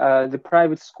private, the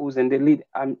private schools and the lead.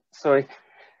 I'm sorry.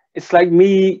 It's like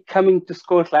me coming to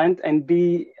Scotland and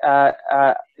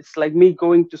it's like me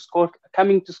coming to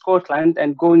Scotland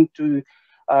and going to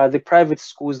the private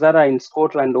schools that are in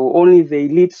Scotland, or only the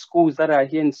elite schools that are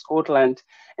here in Scotland,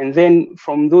 and then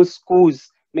from those schools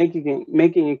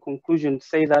making a conclusion to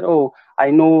say that, oh, I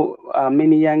know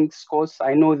many young Scots,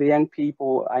 I know the young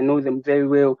people, I know them very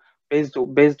well based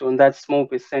on that small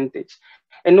percentage.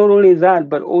 And not only that,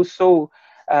 but also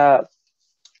I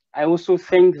also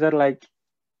think that like,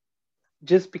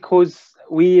 just because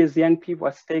we as young people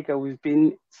at STEKA, we've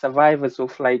been survivors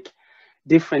of like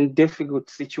different difficult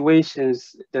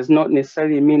situations, does not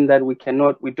necessarily mean that we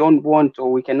don't want,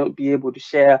 or we cannot be able to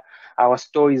share our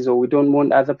stories, or we don't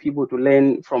want other people to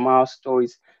learn from our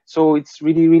stories. So it's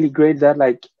really, really great that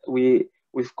like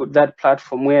we've got that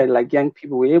platform where like young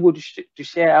people we're able to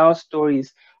share our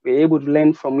stories, we're able to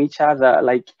learn from each other.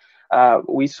 Like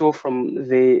we saw from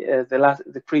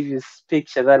the previous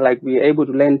picture that like we're able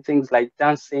to learn things like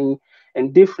dancing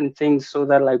and different things, so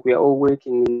that like we're all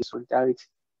working in solidarity.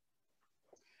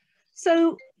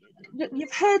 So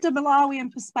you've heard a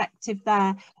Malawian perspective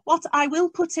there. What I will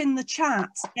put in the chat,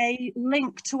 a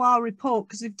link to our report,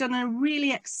 because we've done a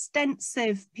really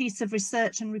extensive piece of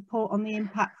research and report on the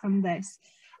impact from this.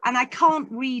 And I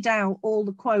can't read out all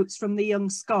the quotes from the young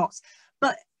Scots,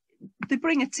 but they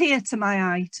bring a tear to my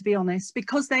eye, to be honest,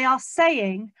 because they are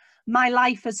saying, my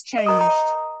life has changed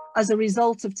as a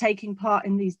result of taking part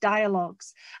in these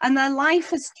dialogues. And their life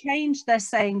has changed, they're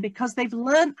saying, because they've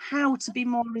learned how to be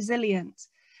more resilient.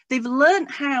 They've learned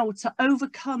how to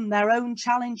overcome their own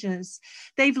challenges.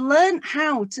 They've learned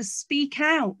how to speak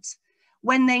out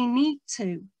when they need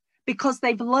to, because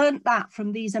they've learned that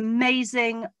from these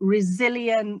amazing,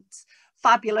 resilient,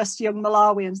 fabulous young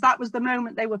Malawians. That was the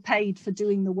moment they were paid for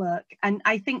doing the work. And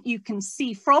I think you can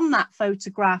see from that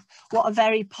photograph what a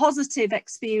very positive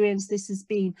experience this has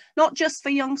been, not just for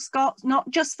young Scots, not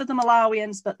just for the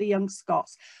Malawians, but the young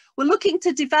Scots. We're looking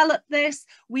to develop this.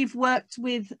 We've worked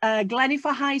with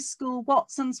Gleniffer High School,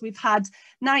 Watson's, we've had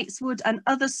Knightswood and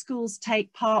other schools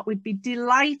take part. We'd be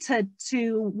delighted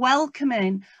to welcome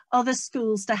in other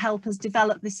schools to help us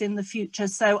develop this in the future.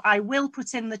 So I will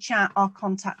put in the chat our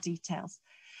contact details.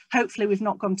 Hopefully we've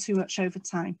not gone too much over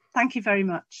time. Thank you very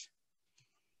much.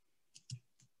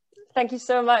 Thank you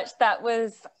so much. That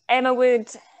was Emma Wood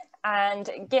and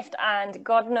Gift and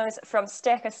Godknows from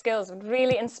STEKASkills, a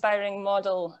really inspiring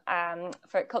model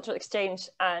for cultural exchange,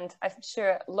 and I'm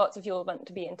sure lots of you will want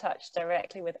to be in touch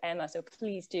directly with Emma, so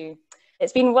please do.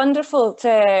 It's been wonderful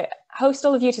to host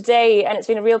all of you today, and it's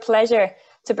been a real pleasure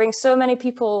to bring so many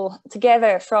people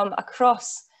together from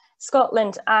across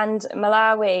Scotland and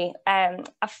Malawi.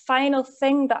 A final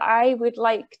thing that I would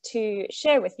like to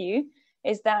share with you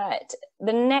is that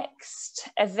the next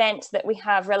event that we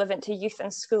have relevant to youth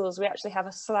and schools, we actually have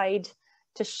a slide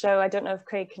to show. I don't know if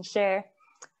Craig can share.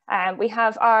 We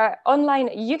have our online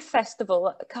youth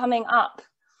festival coming up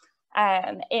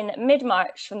in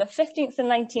mid-March, from the 15th and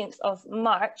 19th of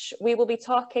March. We will be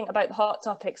talking about the hot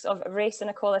topics of race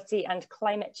inequality and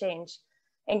climate change,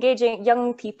 engaging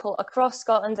young people across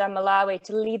Scotland and Malawi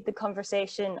to lead the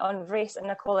conversation on race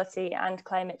inequality and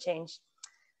climate change.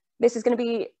 This is going to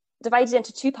be divided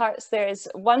into two parts. There is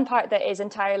one part that is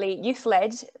entirely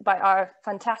youth-led by our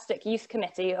fantastic youth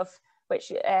committee, of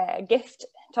which Gift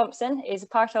Thompson is a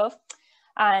part of,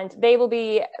 and they will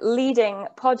be leading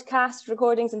podcast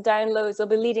recordings and downloads. They'll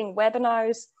be leading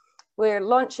webinars. We're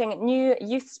launching new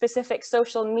youth-specific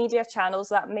social media channels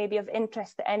that may be of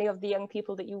interest to any of the young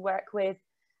people that you work with.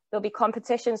 There'll be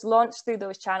competitions launched through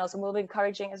those channels, and we'll be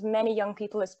encouraging as many young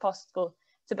people as possible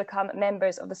to become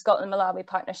members of the Scotland-Malawi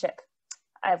partnership,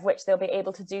 of which they'll be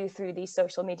able to do through these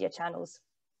social media channels.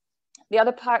 The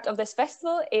other part of this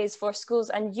festival is for schools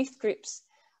and youth groups.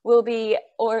 We'll be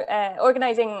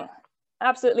organising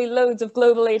absolutely loads of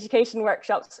global education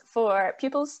workshops for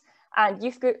pupils and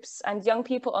youth groups and young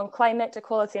people on climate,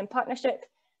 equality and partnership.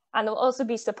 And there will also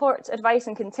be support, advice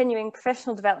and continuing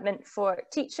professional development for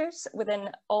teachers within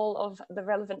all of the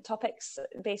relevant topics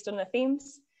based on the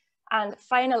themes. And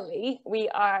finally, we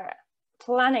are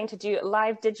planning to do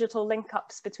live digital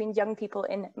link-ups between young people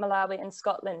in Malawi and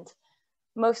Scotland.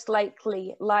 Most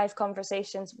likely live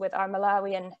conversations with our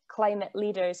Malawian climate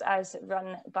leaders as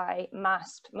run by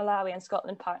MASP, Malawi and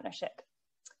Scotland Partnership.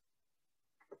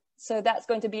 So that's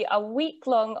going to be a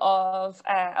week-long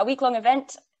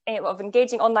event of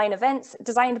engaging online events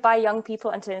designed by young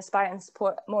people and to inspire and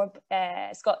support more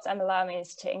Scots and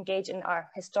Malawians to engage in our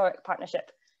historic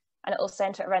partnership. And it will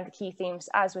centre around the key themes,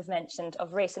 as we've mentioned,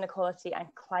 of race inequality and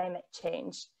climate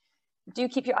change. Do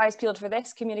keep your eyes peeled for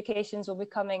this. Communications will be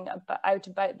coming out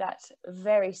about that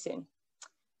very soon.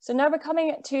 So now we're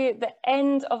coming to the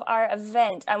end of our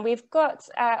event, and we've got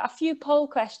a few poll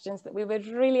questions that we would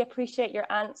really appreciate your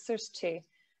answers to.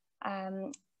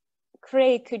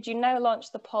 Craig, could you now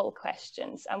launch the poll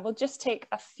questions? And we'll just take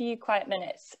a few quiet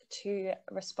minutes to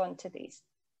respond to these.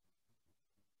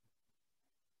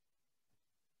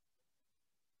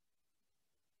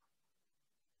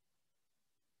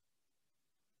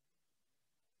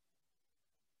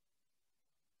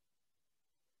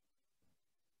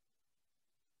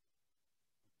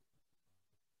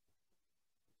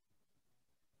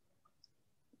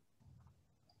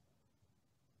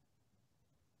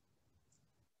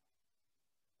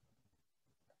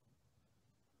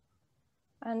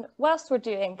 And whilst we're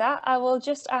doing that, I will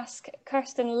just ask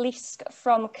Kirsten Liesk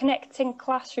from Connecting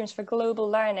Classrooms for Global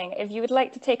Learning if you would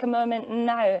like to take a moment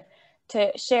now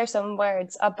to share some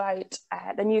words about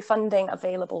the new funding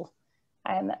available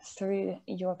through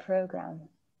your programme.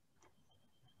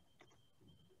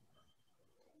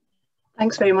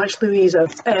 Thanks very much, Louisa.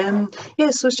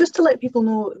 Yes, so it's just to let people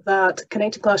know that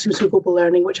Connecting Classrooms for Global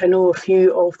Learning, which I know a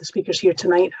few of the speakers here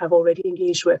tonight have already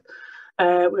engaged with,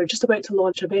 we're just about to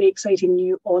launch a very exciting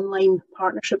new online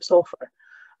partnerships offer,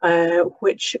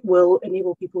 which will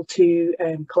enable people to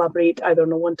collaborate either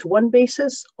on a one-to-one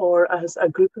basis or as a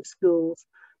group of schools,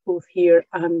 both here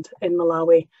and in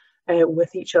Malawi,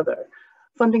 with each other.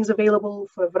 Funding is available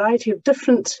for a variety of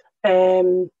different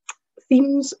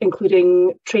themes,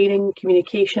 including training,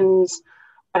 communications,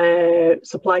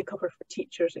 supply cover for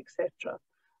teachers, etc.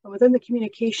 And within the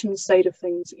communications side of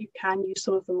things, you can use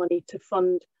some of the money to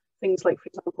fund things like, for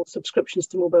example, subscriptions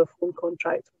to mobile phone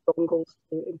contracts with dongles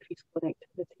to increase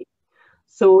connectivity.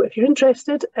 So if you're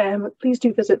interested, please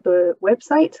do visit the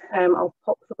website. I'll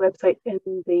pop the website in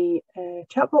the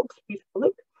chat box for you to have a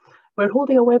look. We're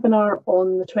holding a webinar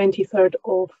on the 23rd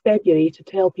of February to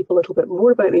tell people a little bit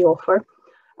more about the offer.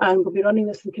 And we'll be running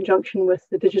this in conjunction with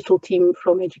the digital team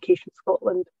from Education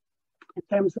Scotland in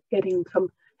terms of getting some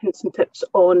hints and tips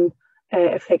on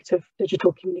effective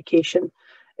digital communication.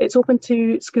 It's open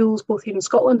to schools both here in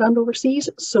Scotland and overseas,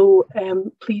 so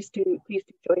please do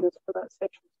join us for that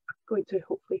session. It's going to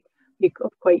hopefully be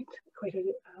of quite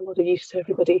a lot of use to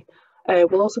everybody.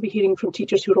 We'll also be hearing from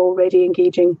teachers who are already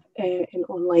engaging in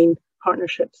online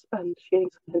partnerships and sharing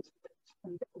some hints and tips.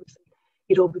 And obviously,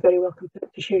 you'd all be very welcome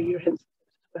to share your hints and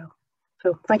tips as well.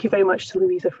 So thank you very much to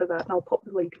Louisa for that, and I'll pop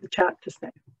the link in the chat just now.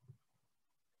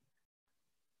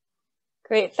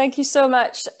 Great, thank you so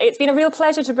much. It's been a real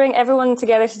pleasure to bring everyone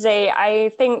together today. I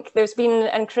think there's been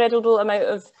an incredible amount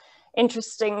of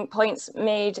interesting points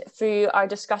made through our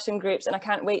discussion groups, and I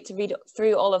can't wait to read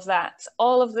through all of that.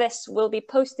 All of this will be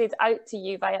posted out to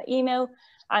you via email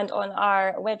and on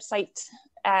our website,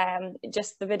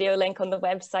 just the video link on the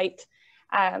website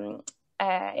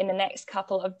in the next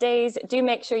couple of days. Do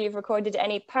make sure you've recorded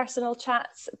any personal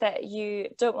chats that you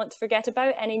don't want to forget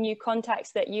about, any new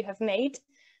contacts that you have made.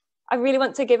 I really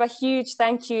want to give a huge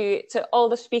thank you to all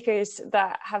the speakers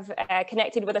that have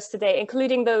connected with us today,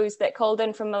 including those that called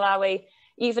in from Malawi.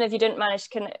 Even if you didn't manage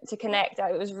to connect,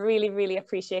 it was really, really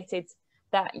appreciated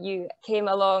that you came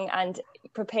along and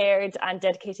prepared and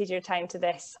dedicated your time to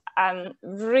this.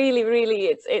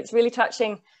 It's really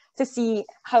touching to see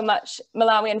how much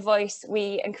Malawian voice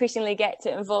we increasingly get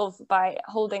to involve by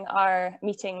holding our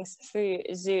meetings through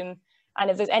Zoom. And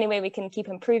if there's any way we can keep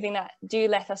improving that, do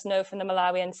let us know from the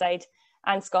Malawian side,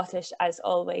 and Scottish as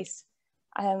always.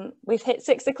 We've hit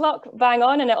 6 o'clock bang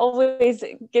on, and it always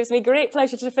gives me great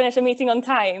pleasure to finish a meeting on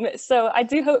time. So I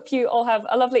do hope you all have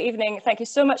a lovely evening. Thank you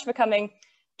so much for coming.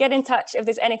 Get in touch if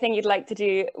there's anything you'd like to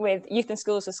do with Youth and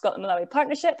Schools with Scotland Malawi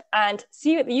Partnership, and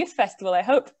see you at the Youth Festival, I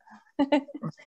hope.